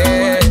wache.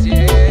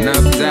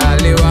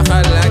 Naftali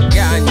waxal ak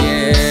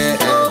gagné.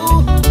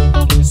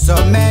 So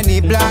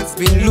many blacks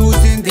been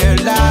losing their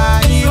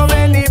lives. So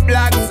many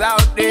blacks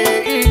out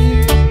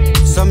there.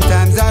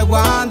 Sometimes I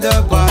wonder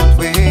what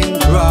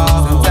went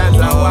wrong. Sometimes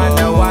I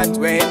wonder what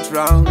went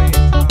wrong.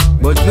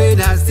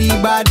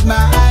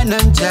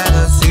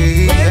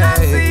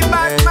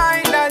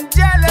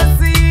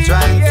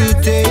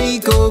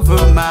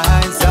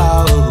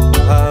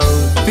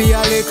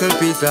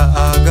 is a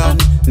organ.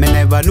 Me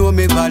never know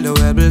me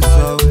valuable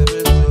so.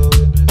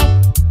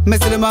 Me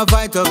see them a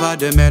fight over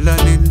the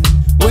melanin.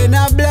 When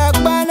a black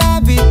man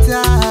have it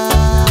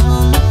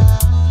all.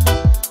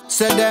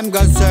 Say them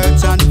go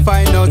search and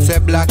find out say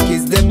black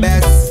is the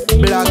best.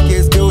 Black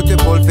is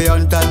beautiful for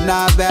hunted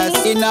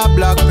novice. In a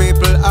black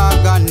people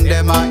organ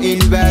them a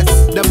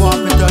invest. Them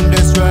want me turn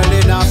this world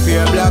in a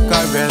fear black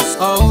arrest.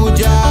 Oh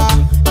Jah,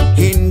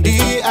 in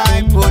thee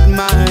I put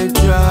my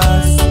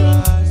trust.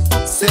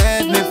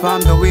 Save me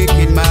from the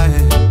wicked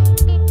man.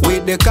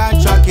 With the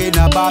contract in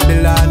a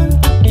Babylon.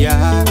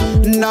 Yeah,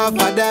 enough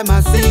of them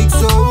a seek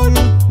soul,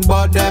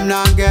 but them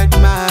not get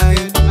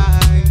mine.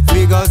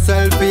 We go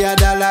sell for a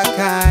dollar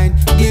kind.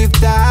 Give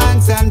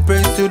thanks and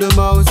praise to the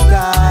Most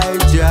High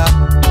Jah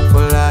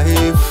for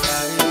life.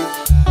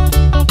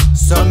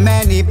 So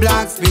many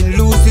blacks been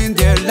losing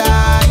their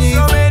lives.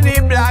 So many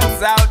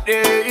blacks out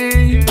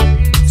there.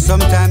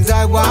 Sometimes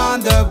I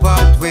wonder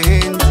what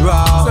went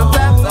wrong.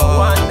 Sometimes I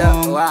wonder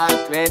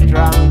what went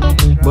wrong.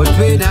 But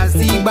when I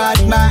see bad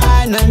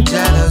mind and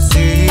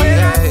jealousy, When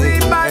I see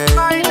bad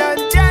mind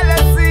and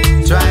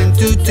jealousy trying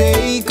to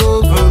take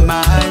over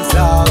my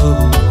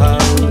soul.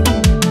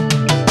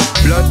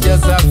 Blood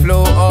just a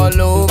flow all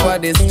over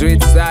the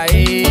street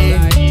side.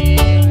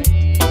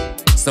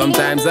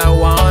 Sometimes I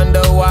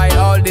wonder why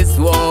all this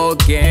war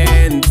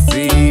can't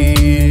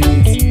cease.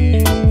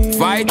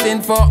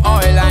 Fighting for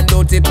oil and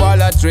dirty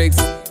politics.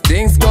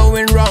 Things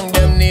going wrong,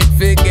 them need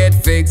to get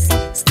fixed.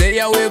 Stay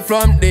away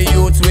from the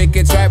youth,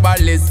 wicked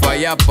tribalists.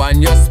 Fire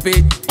upon your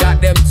spit,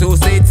 got them too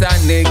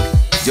satanic.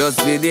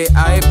 Just with the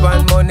hype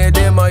and money,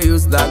 them a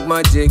use like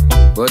magic.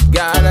 But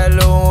God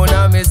alone,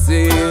 I miss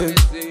it.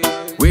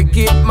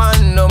 Wicked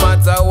man, no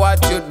matter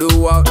what you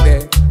do out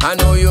there, I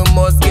know you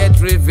must get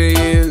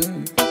revealed.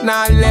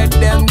 Now let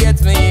them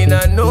get me in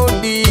a no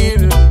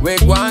deal. We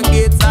go and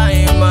get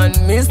time and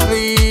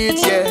mislead,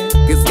 yeah.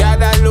 Cause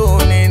God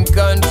alone in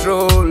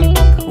control.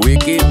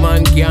 Wicked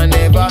man can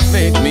never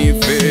make me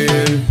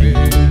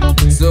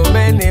fail. So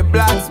many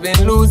blacks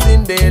been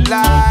losing their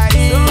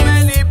lives. So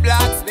many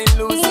blacks been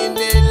losing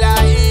their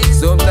lives.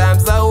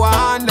 Sometimes I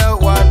wonder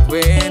what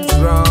went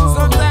wrong.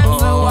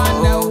 Sometimes I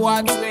wonder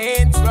what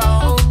went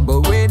wrong.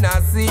 But when I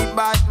see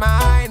bad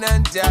mind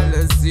and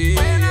jealousy,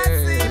 when I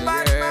see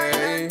bad mind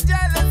and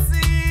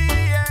jealousy,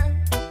 yeah,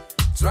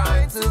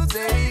 trying to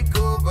take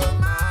over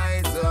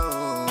my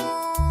zone.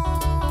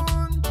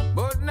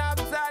 But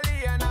NAPTALI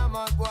and I'm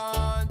a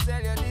one,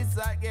 tell you this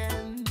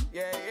again,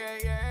 yeah, yeah,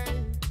 yeah.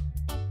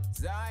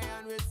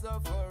 Zion with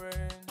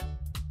suffering,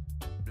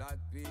 black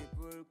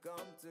people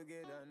come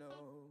together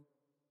now.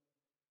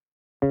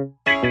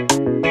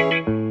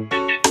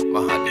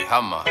 Mahaa D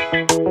Hammer,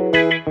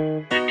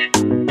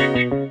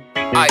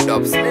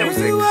 Idubs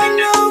music. We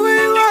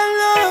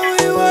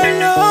will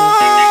know.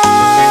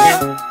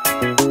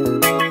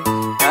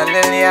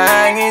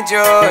 Hallelujah,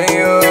 joy.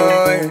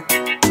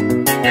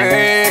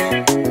 Hey,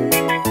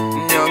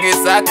 nyongi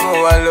saku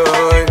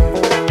waloy.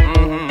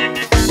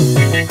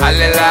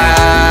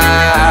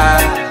 Hallelujah,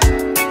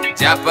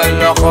 japa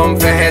lokom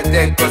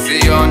fehete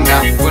kosiyonda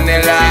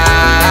kunela.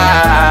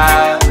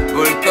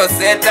 Bulko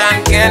setan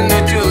kenu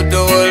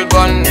judul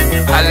bon.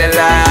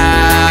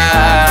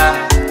 Hallelujah.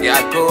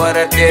 Yako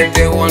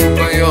waratete won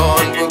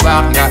koyon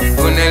bubakna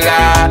kunela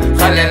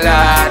khalela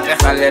te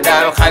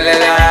khaledal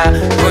khalela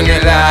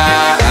kunela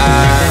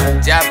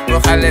japo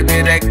khale bi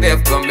rek def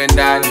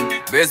kombendal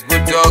bes bu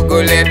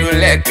togole du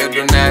lek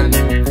du nan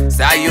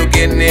sa yu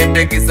genne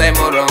be ki say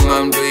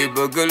moromam du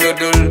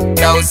bëgguludul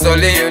daw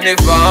soli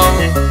uniform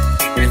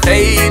bi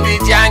xey di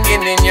jangi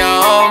ni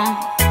ñom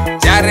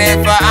jare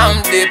fa am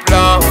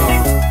diplôme.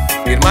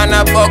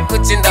 Irmana bokk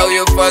ci ndaw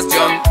yu fas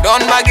jom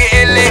doon magi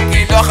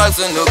eleki doxal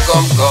sunu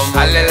kom-kom.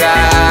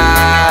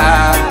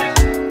 Hallelujah,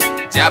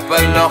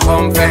 jàppal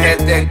loxom fexe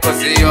teg ko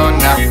si yoon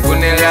ndax ku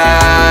ne la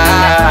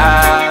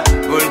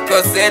bul ko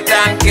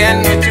seetaan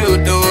kenn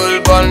juutul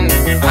bon.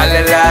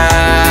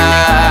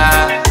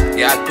 Hallelujah,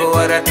 yaa ko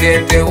war a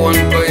teete woon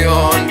ko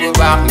yoon bu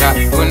baax ndax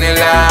ku ne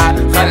la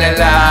xale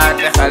la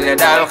te xale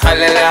daal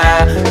xale la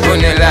ku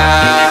ne la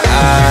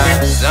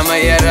sama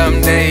yaram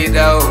day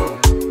daw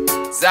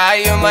saa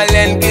yu ma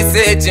leen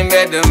gisee ci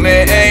mbedd mi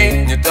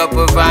ñu topp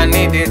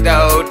fani di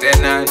daw te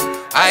naan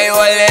ay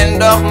waleen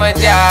ndox ma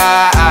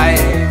jaay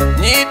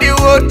ñii di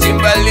wóor ci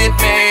mbalit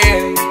mi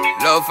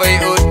loo fay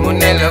ut mu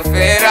ne la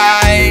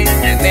feeraay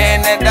te nee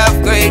na daf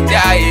koy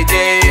jaay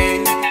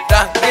jee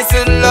tax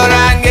gisul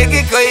loraange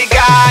gi koy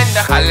gaañ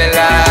ndax xale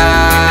la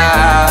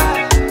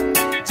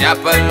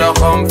jàppal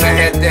loxoom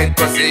fexe teg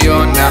ko si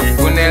yoon ndax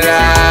ku ne la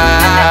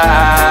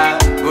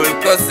bul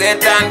ko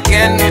seetaan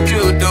kenn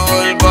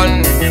juutul bon.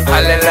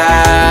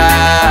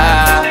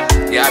 Hallelujah,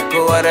 yaa ko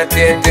war a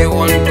teete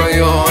woon ko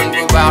yoon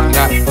bu baax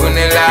ndax ku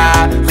ne la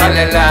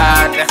xale la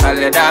te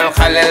xale daal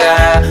xale la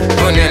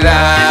ku ne la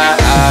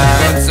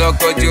kon soo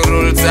ko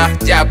jurul sax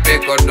jàppe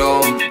ko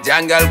doom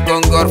jàngal ko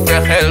ngor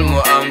fexeel mu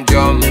am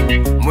jom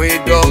muy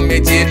doom mi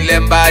jiitle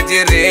mbaa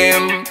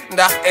jirim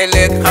ndax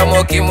ëllëg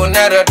xamoo ki mu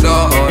nar a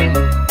doon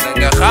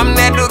nga xam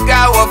ne du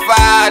gaaw a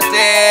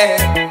faate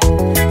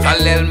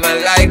xaleel ma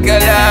like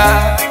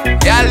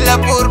la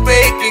pour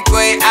béy ki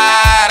koy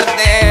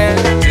arde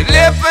ci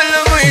lépp lu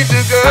muy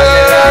dugg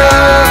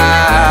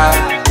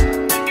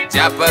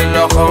jàppal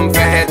loxoom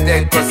fexe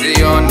teg ko si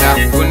yoon ndax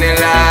ku ne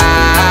la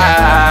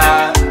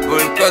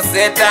bul ko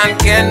seetaan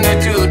kenn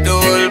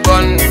juutul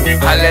bon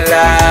xale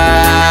la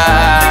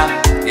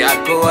yaa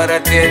ko war a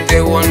teete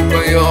woon ko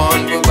yoon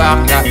bu baax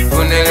ndax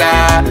ku ne la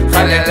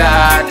xale la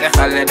te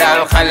xale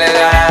daal xale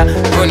la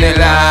ku ne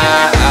la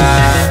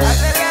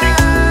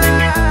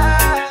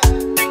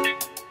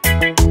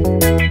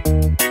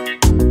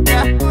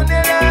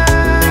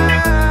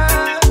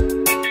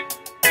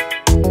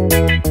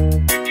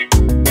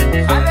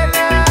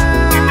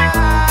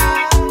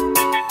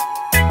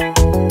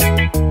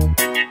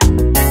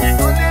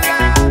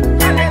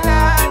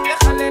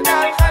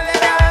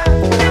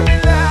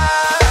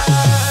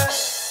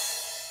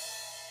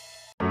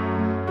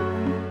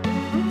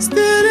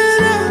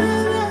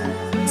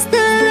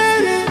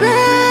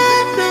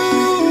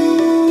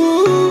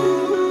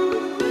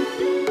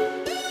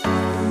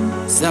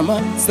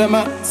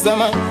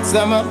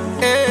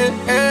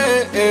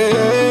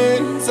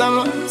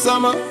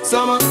Sama,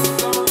 sama.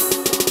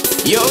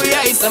 Yo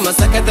yaay sama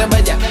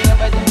sakatabaja,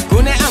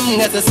 ku ne am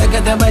nga sa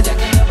sakatabaja,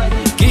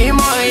 kii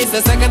mooy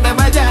sa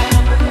sakatabaja.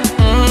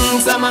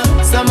 Sama,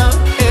 sama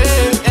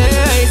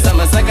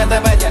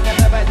sakatabaja.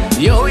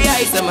 Yo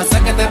yaay sama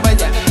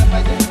sakatabaja,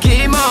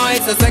 kii mooy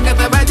sa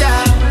sakatabaja.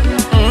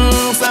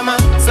 Sama.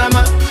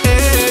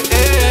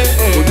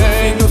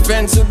 Du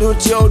fen su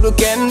dut yow du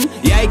kenn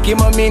yaay ki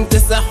ma miin te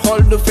sa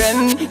xol du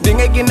fen di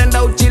nga gën a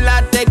ndaw ci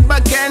laa teg ba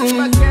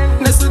kenn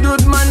na su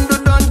dut man du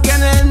doon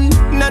keneen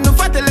na nu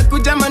fàttaliku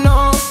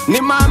jamono ni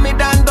maami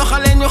daan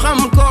doxale ñu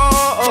xam ko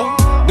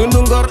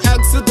dundu ngor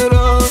ak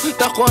suturo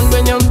taxoon ba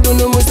ñoom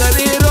dundu musa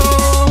riiro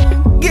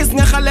gis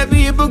nga xale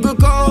bi bëgg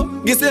ko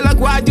gisel ak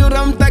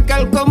waajuram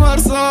takkal ko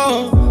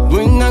morso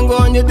buñ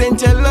nangoo ñu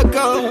dencal la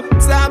ko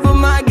saa bu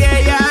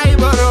màggee yaay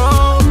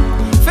borom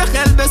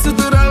fexeel ba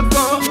sutural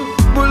ko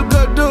bul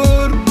ko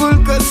dur bul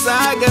ko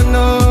saaga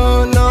no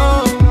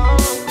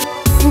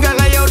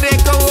ngala yow de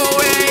ko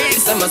woowee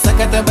sama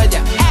sakatabaja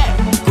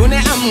ku ne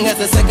am nga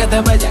sa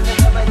sakatabaja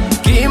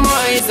kii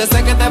mooy sa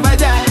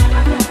sakatabaja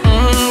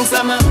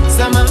sama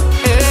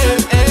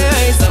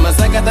sama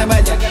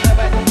sakatabaja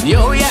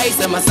yow yaay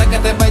sama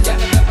sakatabaja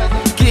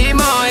kii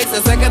mooy sa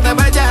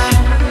sakatabaja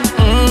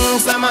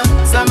sama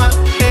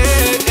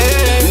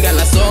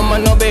ngala soo ma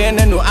nobee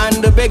na nu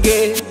ànd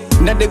bégee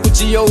na déggu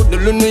ci yow de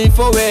lu nuy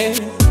fowee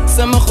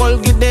sama xol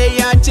gi de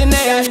yaa ci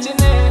neex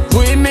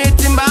buy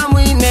metti mbaa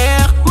muy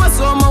neex ma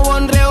soo ma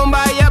woon réew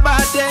mbaa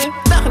yabaate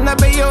tax na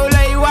ba yow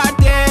lay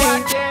waate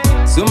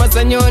su ma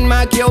sañoon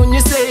maak yow ñu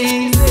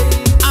sëy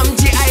am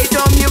ci ay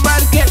doom yu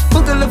barke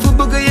bëgg la fu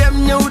bëgg yem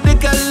ñëw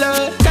dëkkal la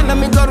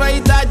kanami goro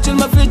yi tàccul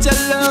ma feccal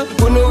la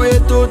bu nu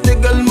weetoo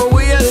tegal ma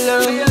wuyal la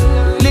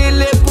lii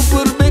lépp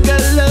pour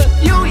bégal la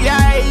yow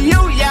yaay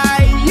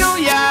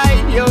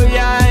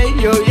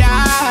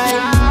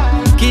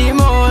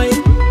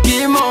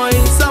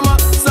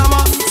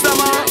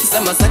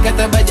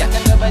sakatabaja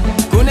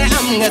ku ne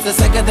am nga sa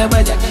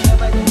sakatabaja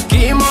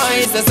kii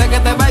mooy sa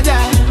sakatabaja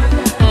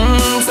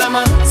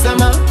sama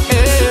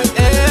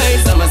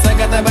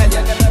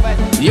sakatabaja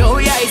yow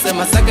yaay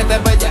sama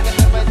sakatabaja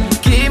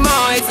kii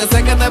mooy sa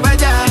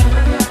sakatabaja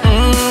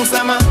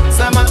sama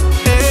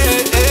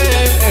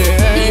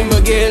bi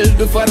mbëggeel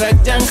du farak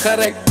jànq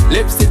rek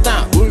lépp si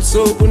temps bul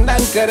soobu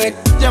ndànk rek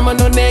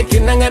jamono nekk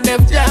na nga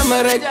def jaam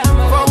rek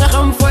foo nga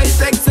xam fooy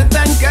teg sa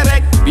tànk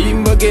rek bi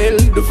mbëggeel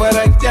du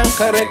farak jànq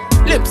rek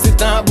lépp si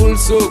temps bul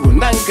soobu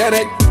ndànk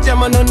rek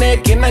jamono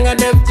nekk na nga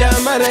def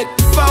jaam rek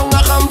foo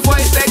nga xam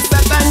fooy teg sa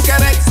tànk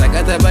rek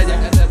sakatabaja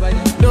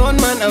doon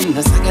man am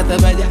na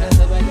sakatabaja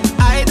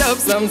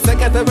Idubs am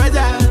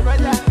sakatabaja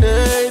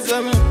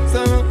sama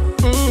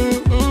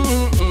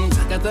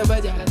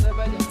sakatabaja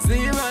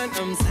Ziman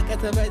am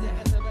sakatabaja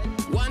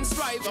One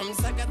stripe am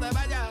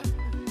sakatabaja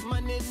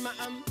man nit ma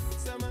am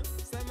sama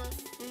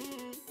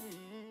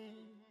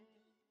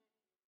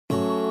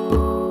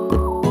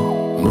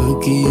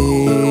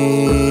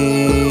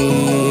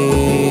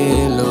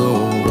mbëggeelo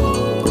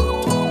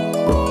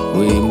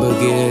wuy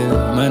mbëggeel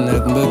man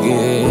ak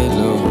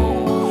mbëggeelo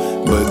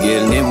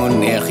mbëggeel ni mu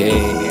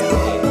neexee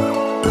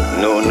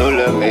noonu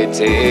la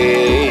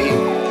méttee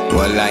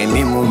wallaay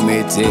ni mu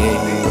méttee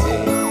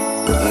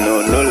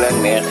noonu la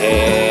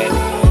neexee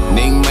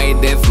ning may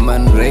def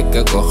man rekk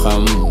a ko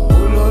xam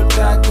buloo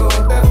tàggoo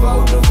dafaw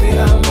du fi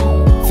am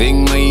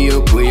fing may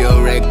yóbbu yow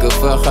rekk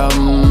fa xam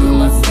du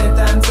ma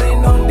seetaan say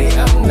noon di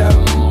am ndam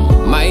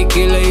may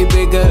ki lay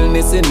bégal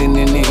ni si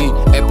ni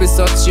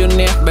episode yu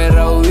neex be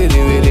raw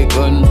wiri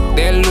kon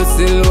dellu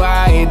sil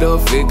waay doo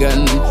fi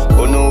gan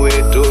bu nu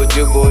weetoo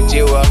juboo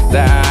ci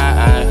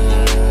waxtaan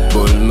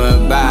bul ma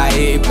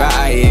bàyyi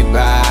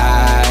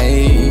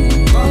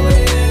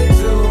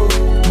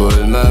bul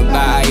ma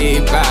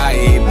bàyyi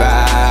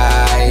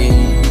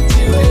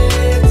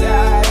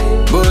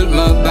bul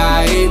ma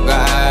bàyyi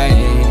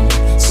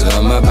soo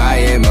ma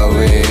bàyyi ma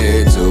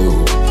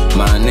weetoo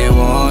ma ne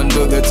woon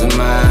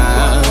bëggatuma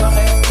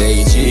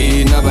tey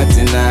ci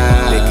nabatina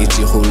lekki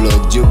ci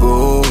xuloog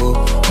juboo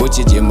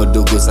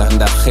sax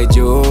ndax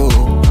xëjoo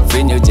fi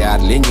ñu jaar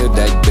li ñu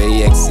daj ba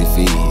yegsi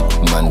fii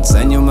man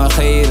sañu ma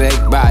xëy rek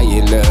bàyyi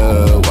la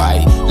waay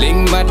li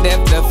ma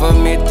def dafa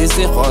metti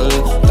si xol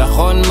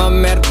taxoon ma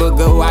mer bëgg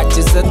a wàcc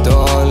sa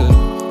tool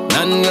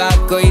nan laa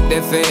koy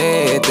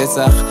defee te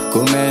sax ku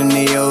mel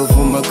ni yow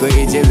fu ma koy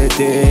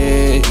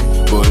jëlatee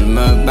bul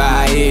ma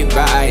bàyyi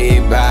bàyyi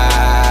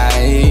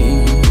bàyyi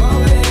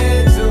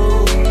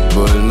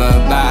bul ma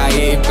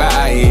bàyyi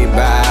bàyyi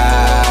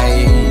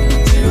bàyyi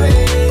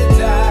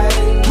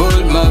bul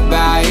ma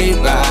bàyyi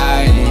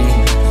bàyyi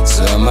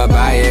soo ma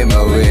bàyyi ma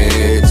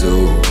wéetu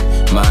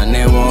ma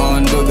ne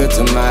woon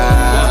bëggatuma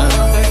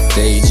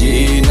tey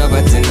jii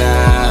nabatina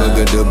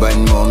bëgg du bañ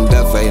moom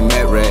dafay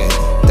mere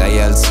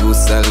tayal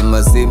suusal ma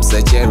sim sa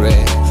cere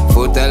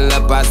fóotal la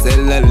paase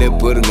la lépp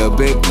pour nga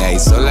bëgg ngay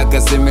sola ka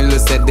similu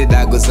sedd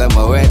daggu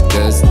sama wet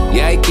kës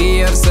yaay ki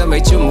yor sama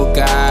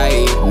cumukaay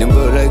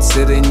nimbu rek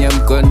sëriñam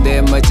kon de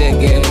ma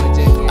jege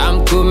am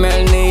ku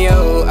mel ni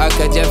yow ak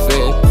a jafe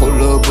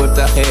xuloo bu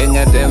taxee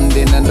nga dem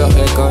dina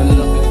ndoxe kon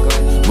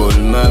bul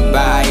ma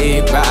bàyyi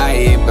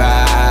bàyyi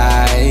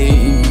bàyyi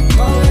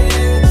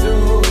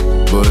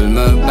bul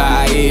ma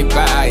bàyyi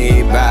bàyyi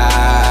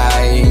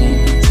bàyyi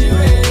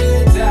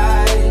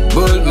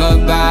bul ma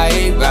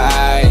bàyyi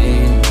bàyyi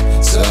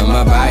soo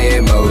ma bàyyi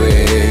ma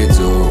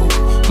wéetu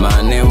ma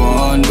ne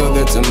woon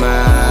bëggatuma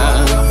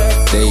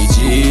tey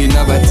jii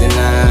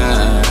nabatina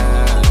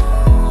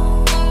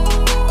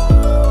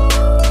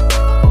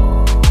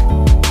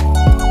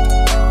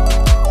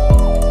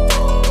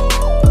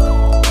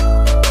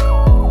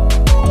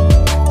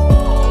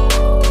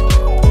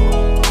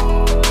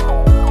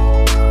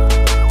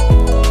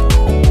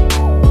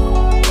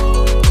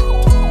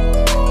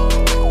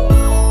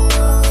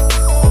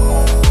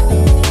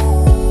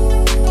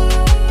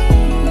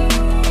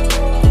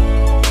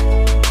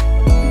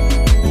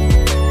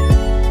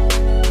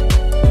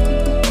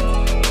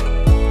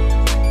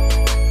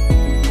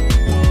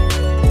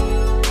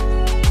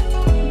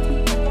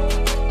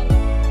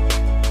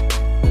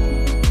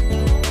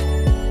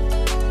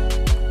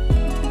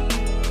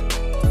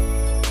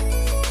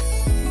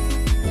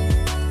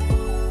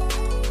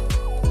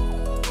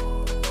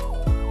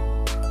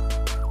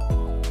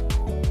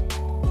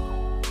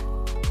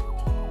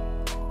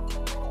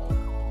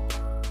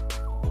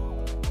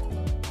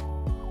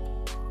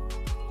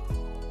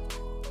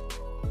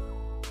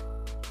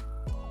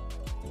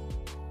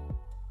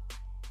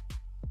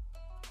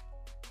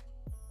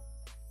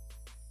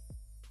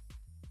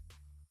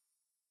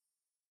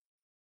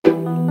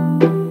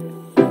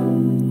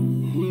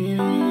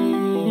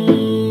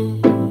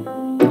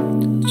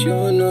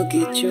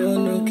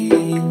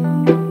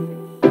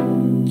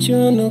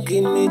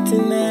Chonoki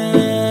mitina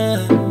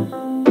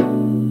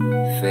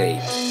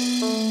fake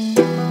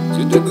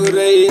to the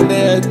gurey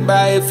net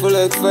by full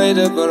of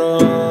fighter bro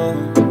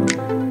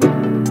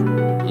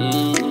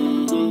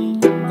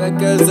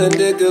because I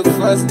dig a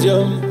fast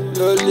jump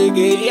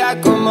lolly ya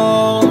come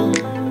on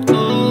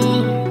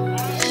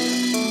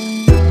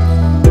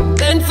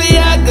then for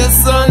YAGA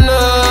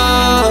SORNA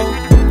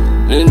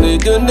then they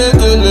don't do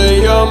the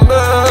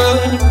yumba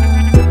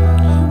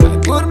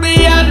pour be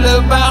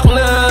all back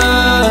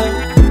now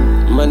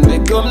man de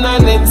kom na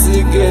nen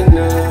si génn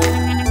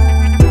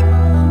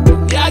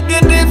yàgg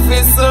di fi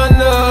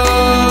sonn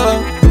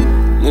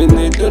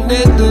ni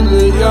dundee dund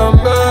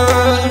yomb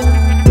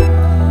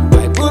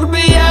waaye buur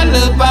bi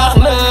yàlla baax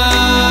na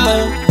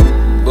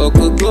boo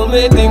ko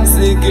gëmee ding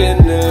si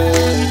génn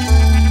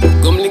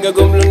comme li nga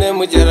gëm lu ne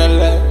mu jaral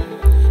la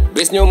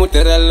bés ñëw mu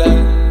teral la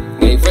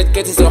ngay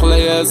fajkati soxla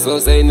ya soo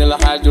say ne la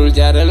xaajul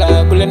jaara la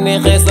bu la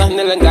neexee sax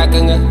ne la ngàkk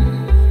nga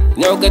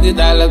ñëw kati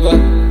daala ba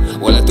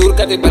wala tur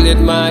kati balet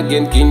ma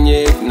gen ki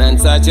ñeek naan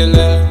sàcc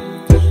la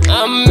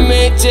am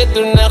métier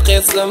du naqe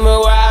sama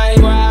waay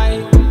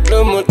lu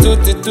mu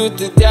tuuti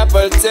tuuti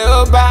jàppal teew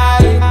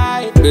baay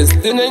bés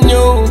dina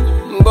ñëw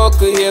mbokk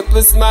yépp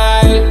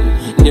smile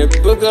ñépp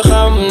bëgg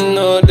xam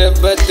noo def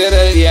ba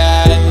teral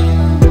yaay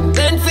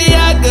dañ fi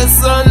yàgg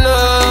sonn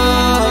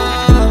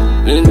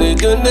li di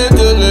dunde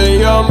du lu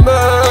yomb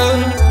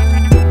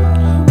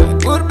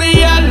buur bi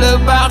yàlla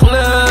baax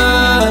na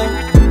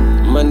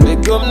man de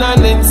gëm naa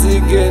nañ si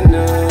génn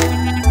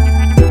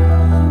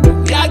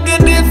yàgg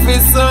di fi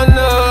sonn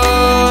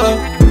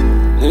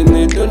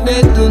ni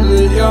dundee dund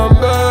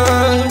yomb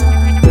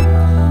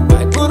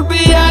waaye buur bi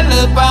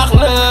yàlla baax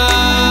na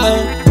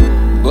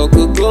boo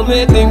ko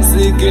gëmee ding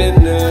si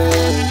génn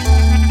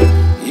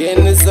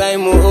yenn saay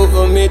mu ëpp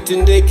metti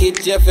ndekki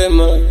jafe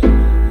ma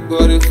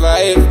boori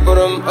 5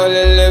 borom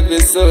olele bi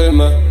sowe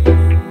ma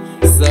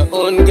sa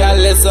oon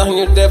gàlle sax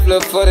ñu def la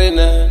fore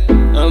na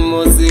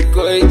amoo si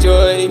koy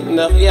jooy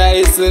ndax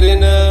yaay sori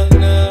na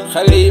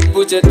xale yi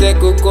bu ca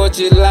tekku ko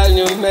ci laal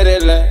ñu mere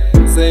la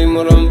say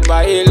morom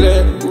bàyyi la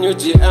ñu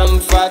ci am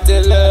fàtte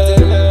la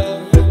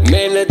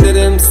mais la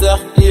dërëm sax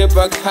yëpp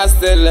ak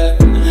xaste la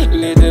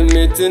li de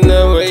metti na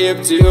wa yëpp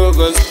ci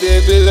overstay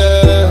bi la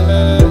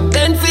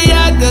dañ fi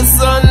yàgg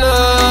sonn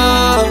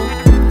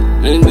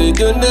li di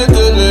dund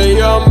dund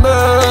yomb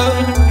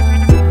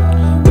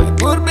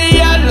buur bi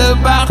yàlla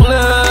baax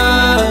na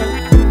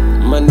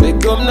man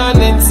gëm naa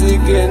nañ si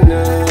génn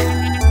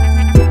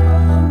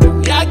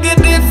yàgg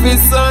di fi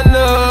sonn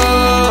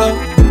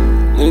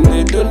ni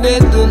dundee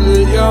dund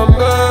yomb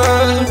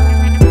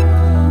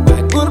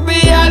waaye buur bi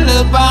yàlla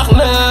baax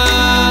na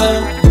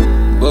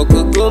boo ko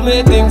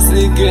gëmee ding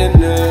si génn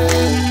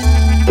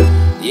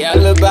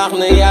yàlla baax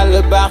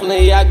na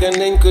yàgg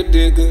nañ ko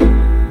dégg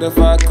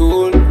dafa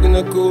cool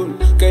dina cool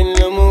kañ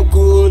la mu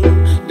cool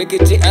dëkk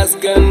ci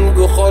askan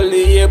gu xol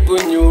yi yépp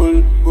ñuul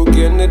bu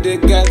kenn di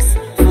gas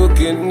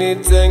fukki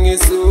nit a ngi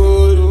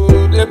suul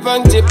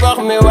léppang ci pax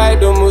mi waaye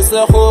doo mu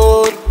sa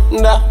xóot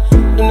ndax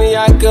duñu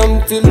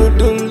yàkkamti lu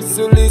dul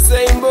suli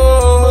say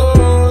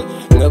mbóot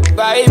nga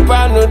bàyyi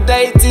paanu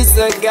day ci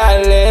sa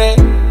gaale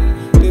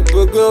di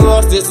bëgg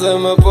wax ci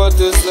sama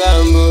potu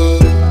samb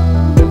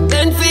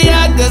dañ fi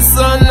yàgg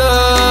sonn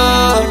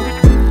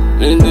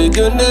liñ di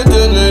dund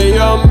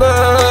yomb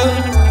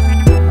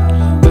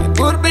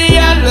buur bi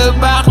yàlla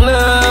baax na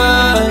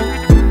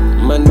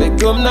man de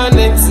gëm naa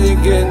nañ si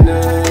génn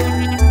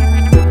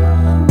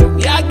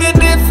yàgg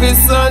di fi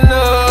sonn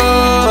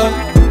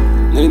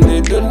liñ di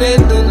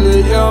dund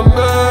yomb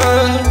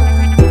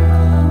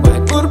waaye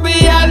buur bi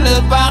yàlla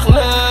baax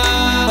na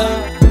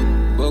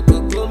boo ko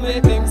gëmee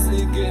nañ si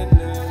génn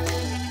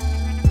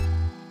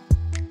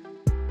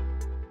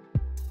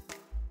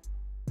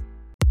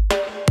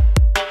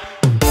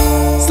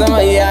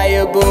Sama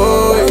yaya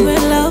boy, I'm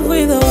in love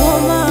with a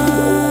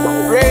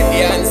woman.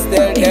 Radiance,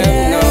 tell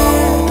them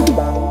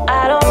no.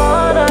 I don't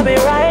wanna be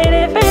right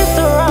if it's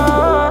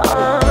wrong.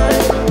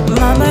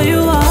 Mama,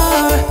 you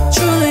are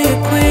truly a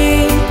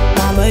queen.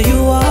 Mama, you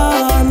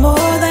are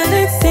more than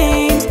it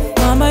seems.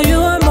 Mama, you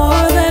are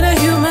more than a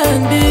human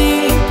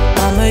being.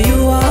 Mama, you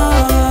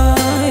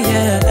are,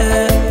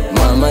 yeah.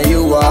 Mama,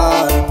 you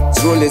are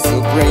truly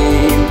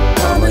supreme.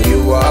 Mama,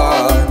 you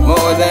are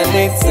more than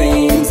it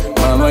seems.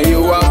 Mama, you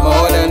are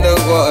more than the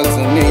world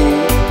to me.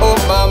 Oh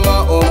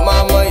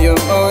mama,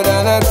 you're more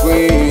than a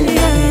queen.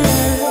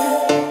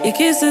 Yeah. Your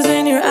kisses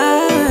in your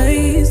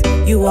eyes,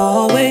 you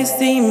always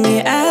see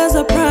me as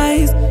a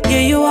prize. Yeah,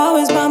 you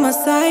always by my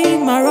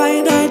side, my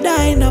ride or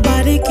die.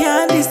 Nobody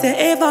can disable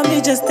ever me,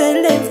 just tell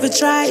them to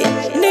try.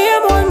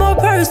 Name one more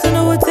person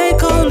who would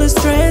take all the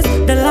stress,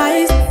 the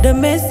lies, the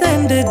mess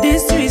and the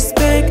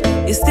disrespect.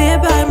 You stay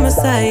by my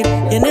side,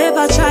 you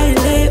never try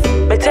to live.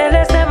 Me tell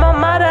us that my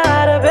mother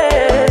had the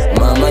best.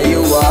 Mama,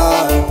 you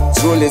are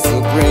truly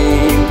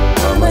supreme.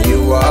 Mama,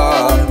 you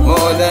are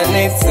more than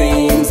it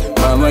seems.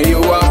 Mama, you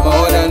are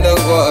more than the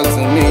world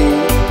to me.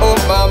 Oh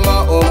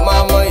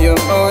mama,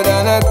 you're more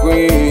than a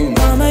queen.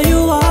 Mama, you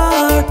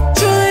are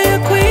truly a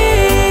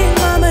queen.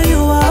 Mama, you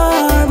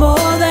are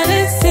more than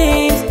it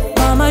seems.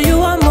 Mama, you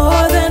are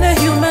more than a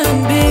human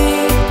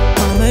being.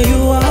 Mama,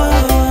 you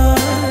are,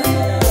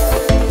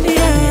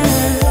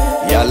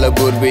 yeah. Yalla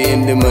buur bi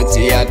indi ma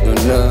ci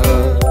àdduna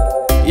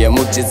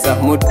yemu ci sax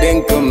mu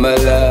dénk ma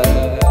la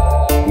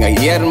nga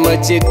yer ma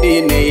ci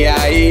diine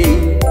yaay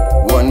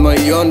won ma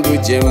yoon bu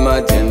jëm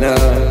àjjana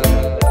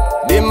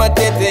di ma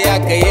tete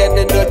yàgg yedd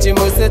doo ci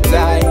mësa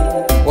taay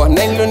wax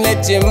nañ lu ne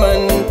ci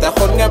man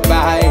taxut nga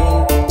baay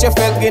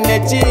cofeel gi ne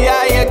ci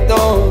yaay ak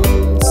doom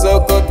soo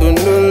ko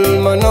dundul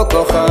mënoo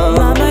ko xam.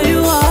 Mama,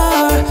 you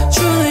are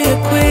truly a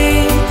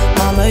queen.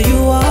 Mama, you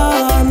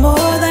are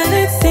more than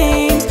it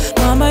seems.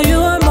 Mama, you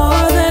are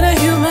more than a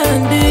human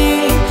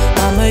being.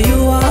 Mama, you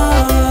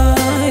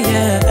are,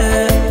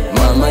 yeah.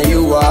 Mama,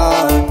 you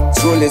are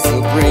truly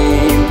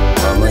supreme.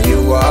 Mama,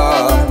 you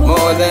are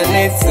more than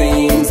it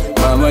seems.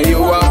 Mama,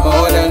 you are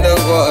more than the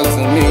world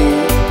to me.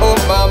 Oh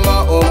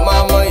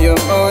mama,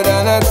 you're more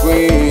than a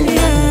queen.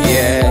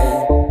 Yeah,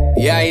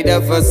 yaay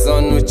dafa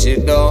sonn ci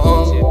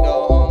doom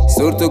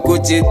surtout ku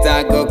ci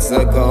tàggoog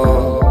sa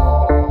góom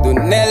du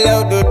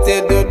nelaw du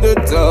tëdd du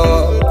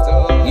toog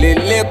li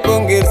lépp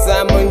ngir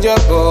sàmm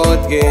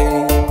njaboot gi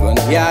kon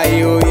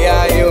yaay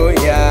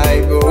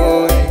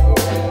booy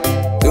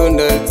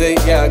dundal te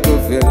yàgg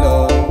fi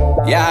lool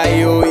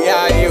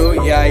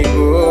yaay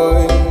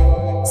booy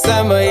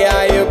sama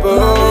yaay booy.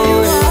 Mama, you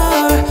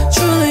are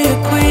truly a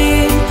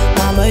queen.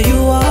 Mama, you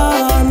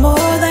are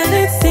more than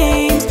it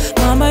seems.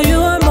 Mama, you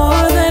are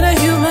more than a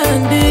human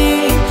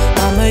being.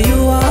 Mama, you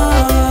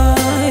are,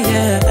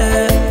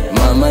 yeah.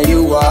 Mama,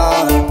 you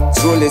are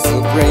truly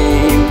supreme.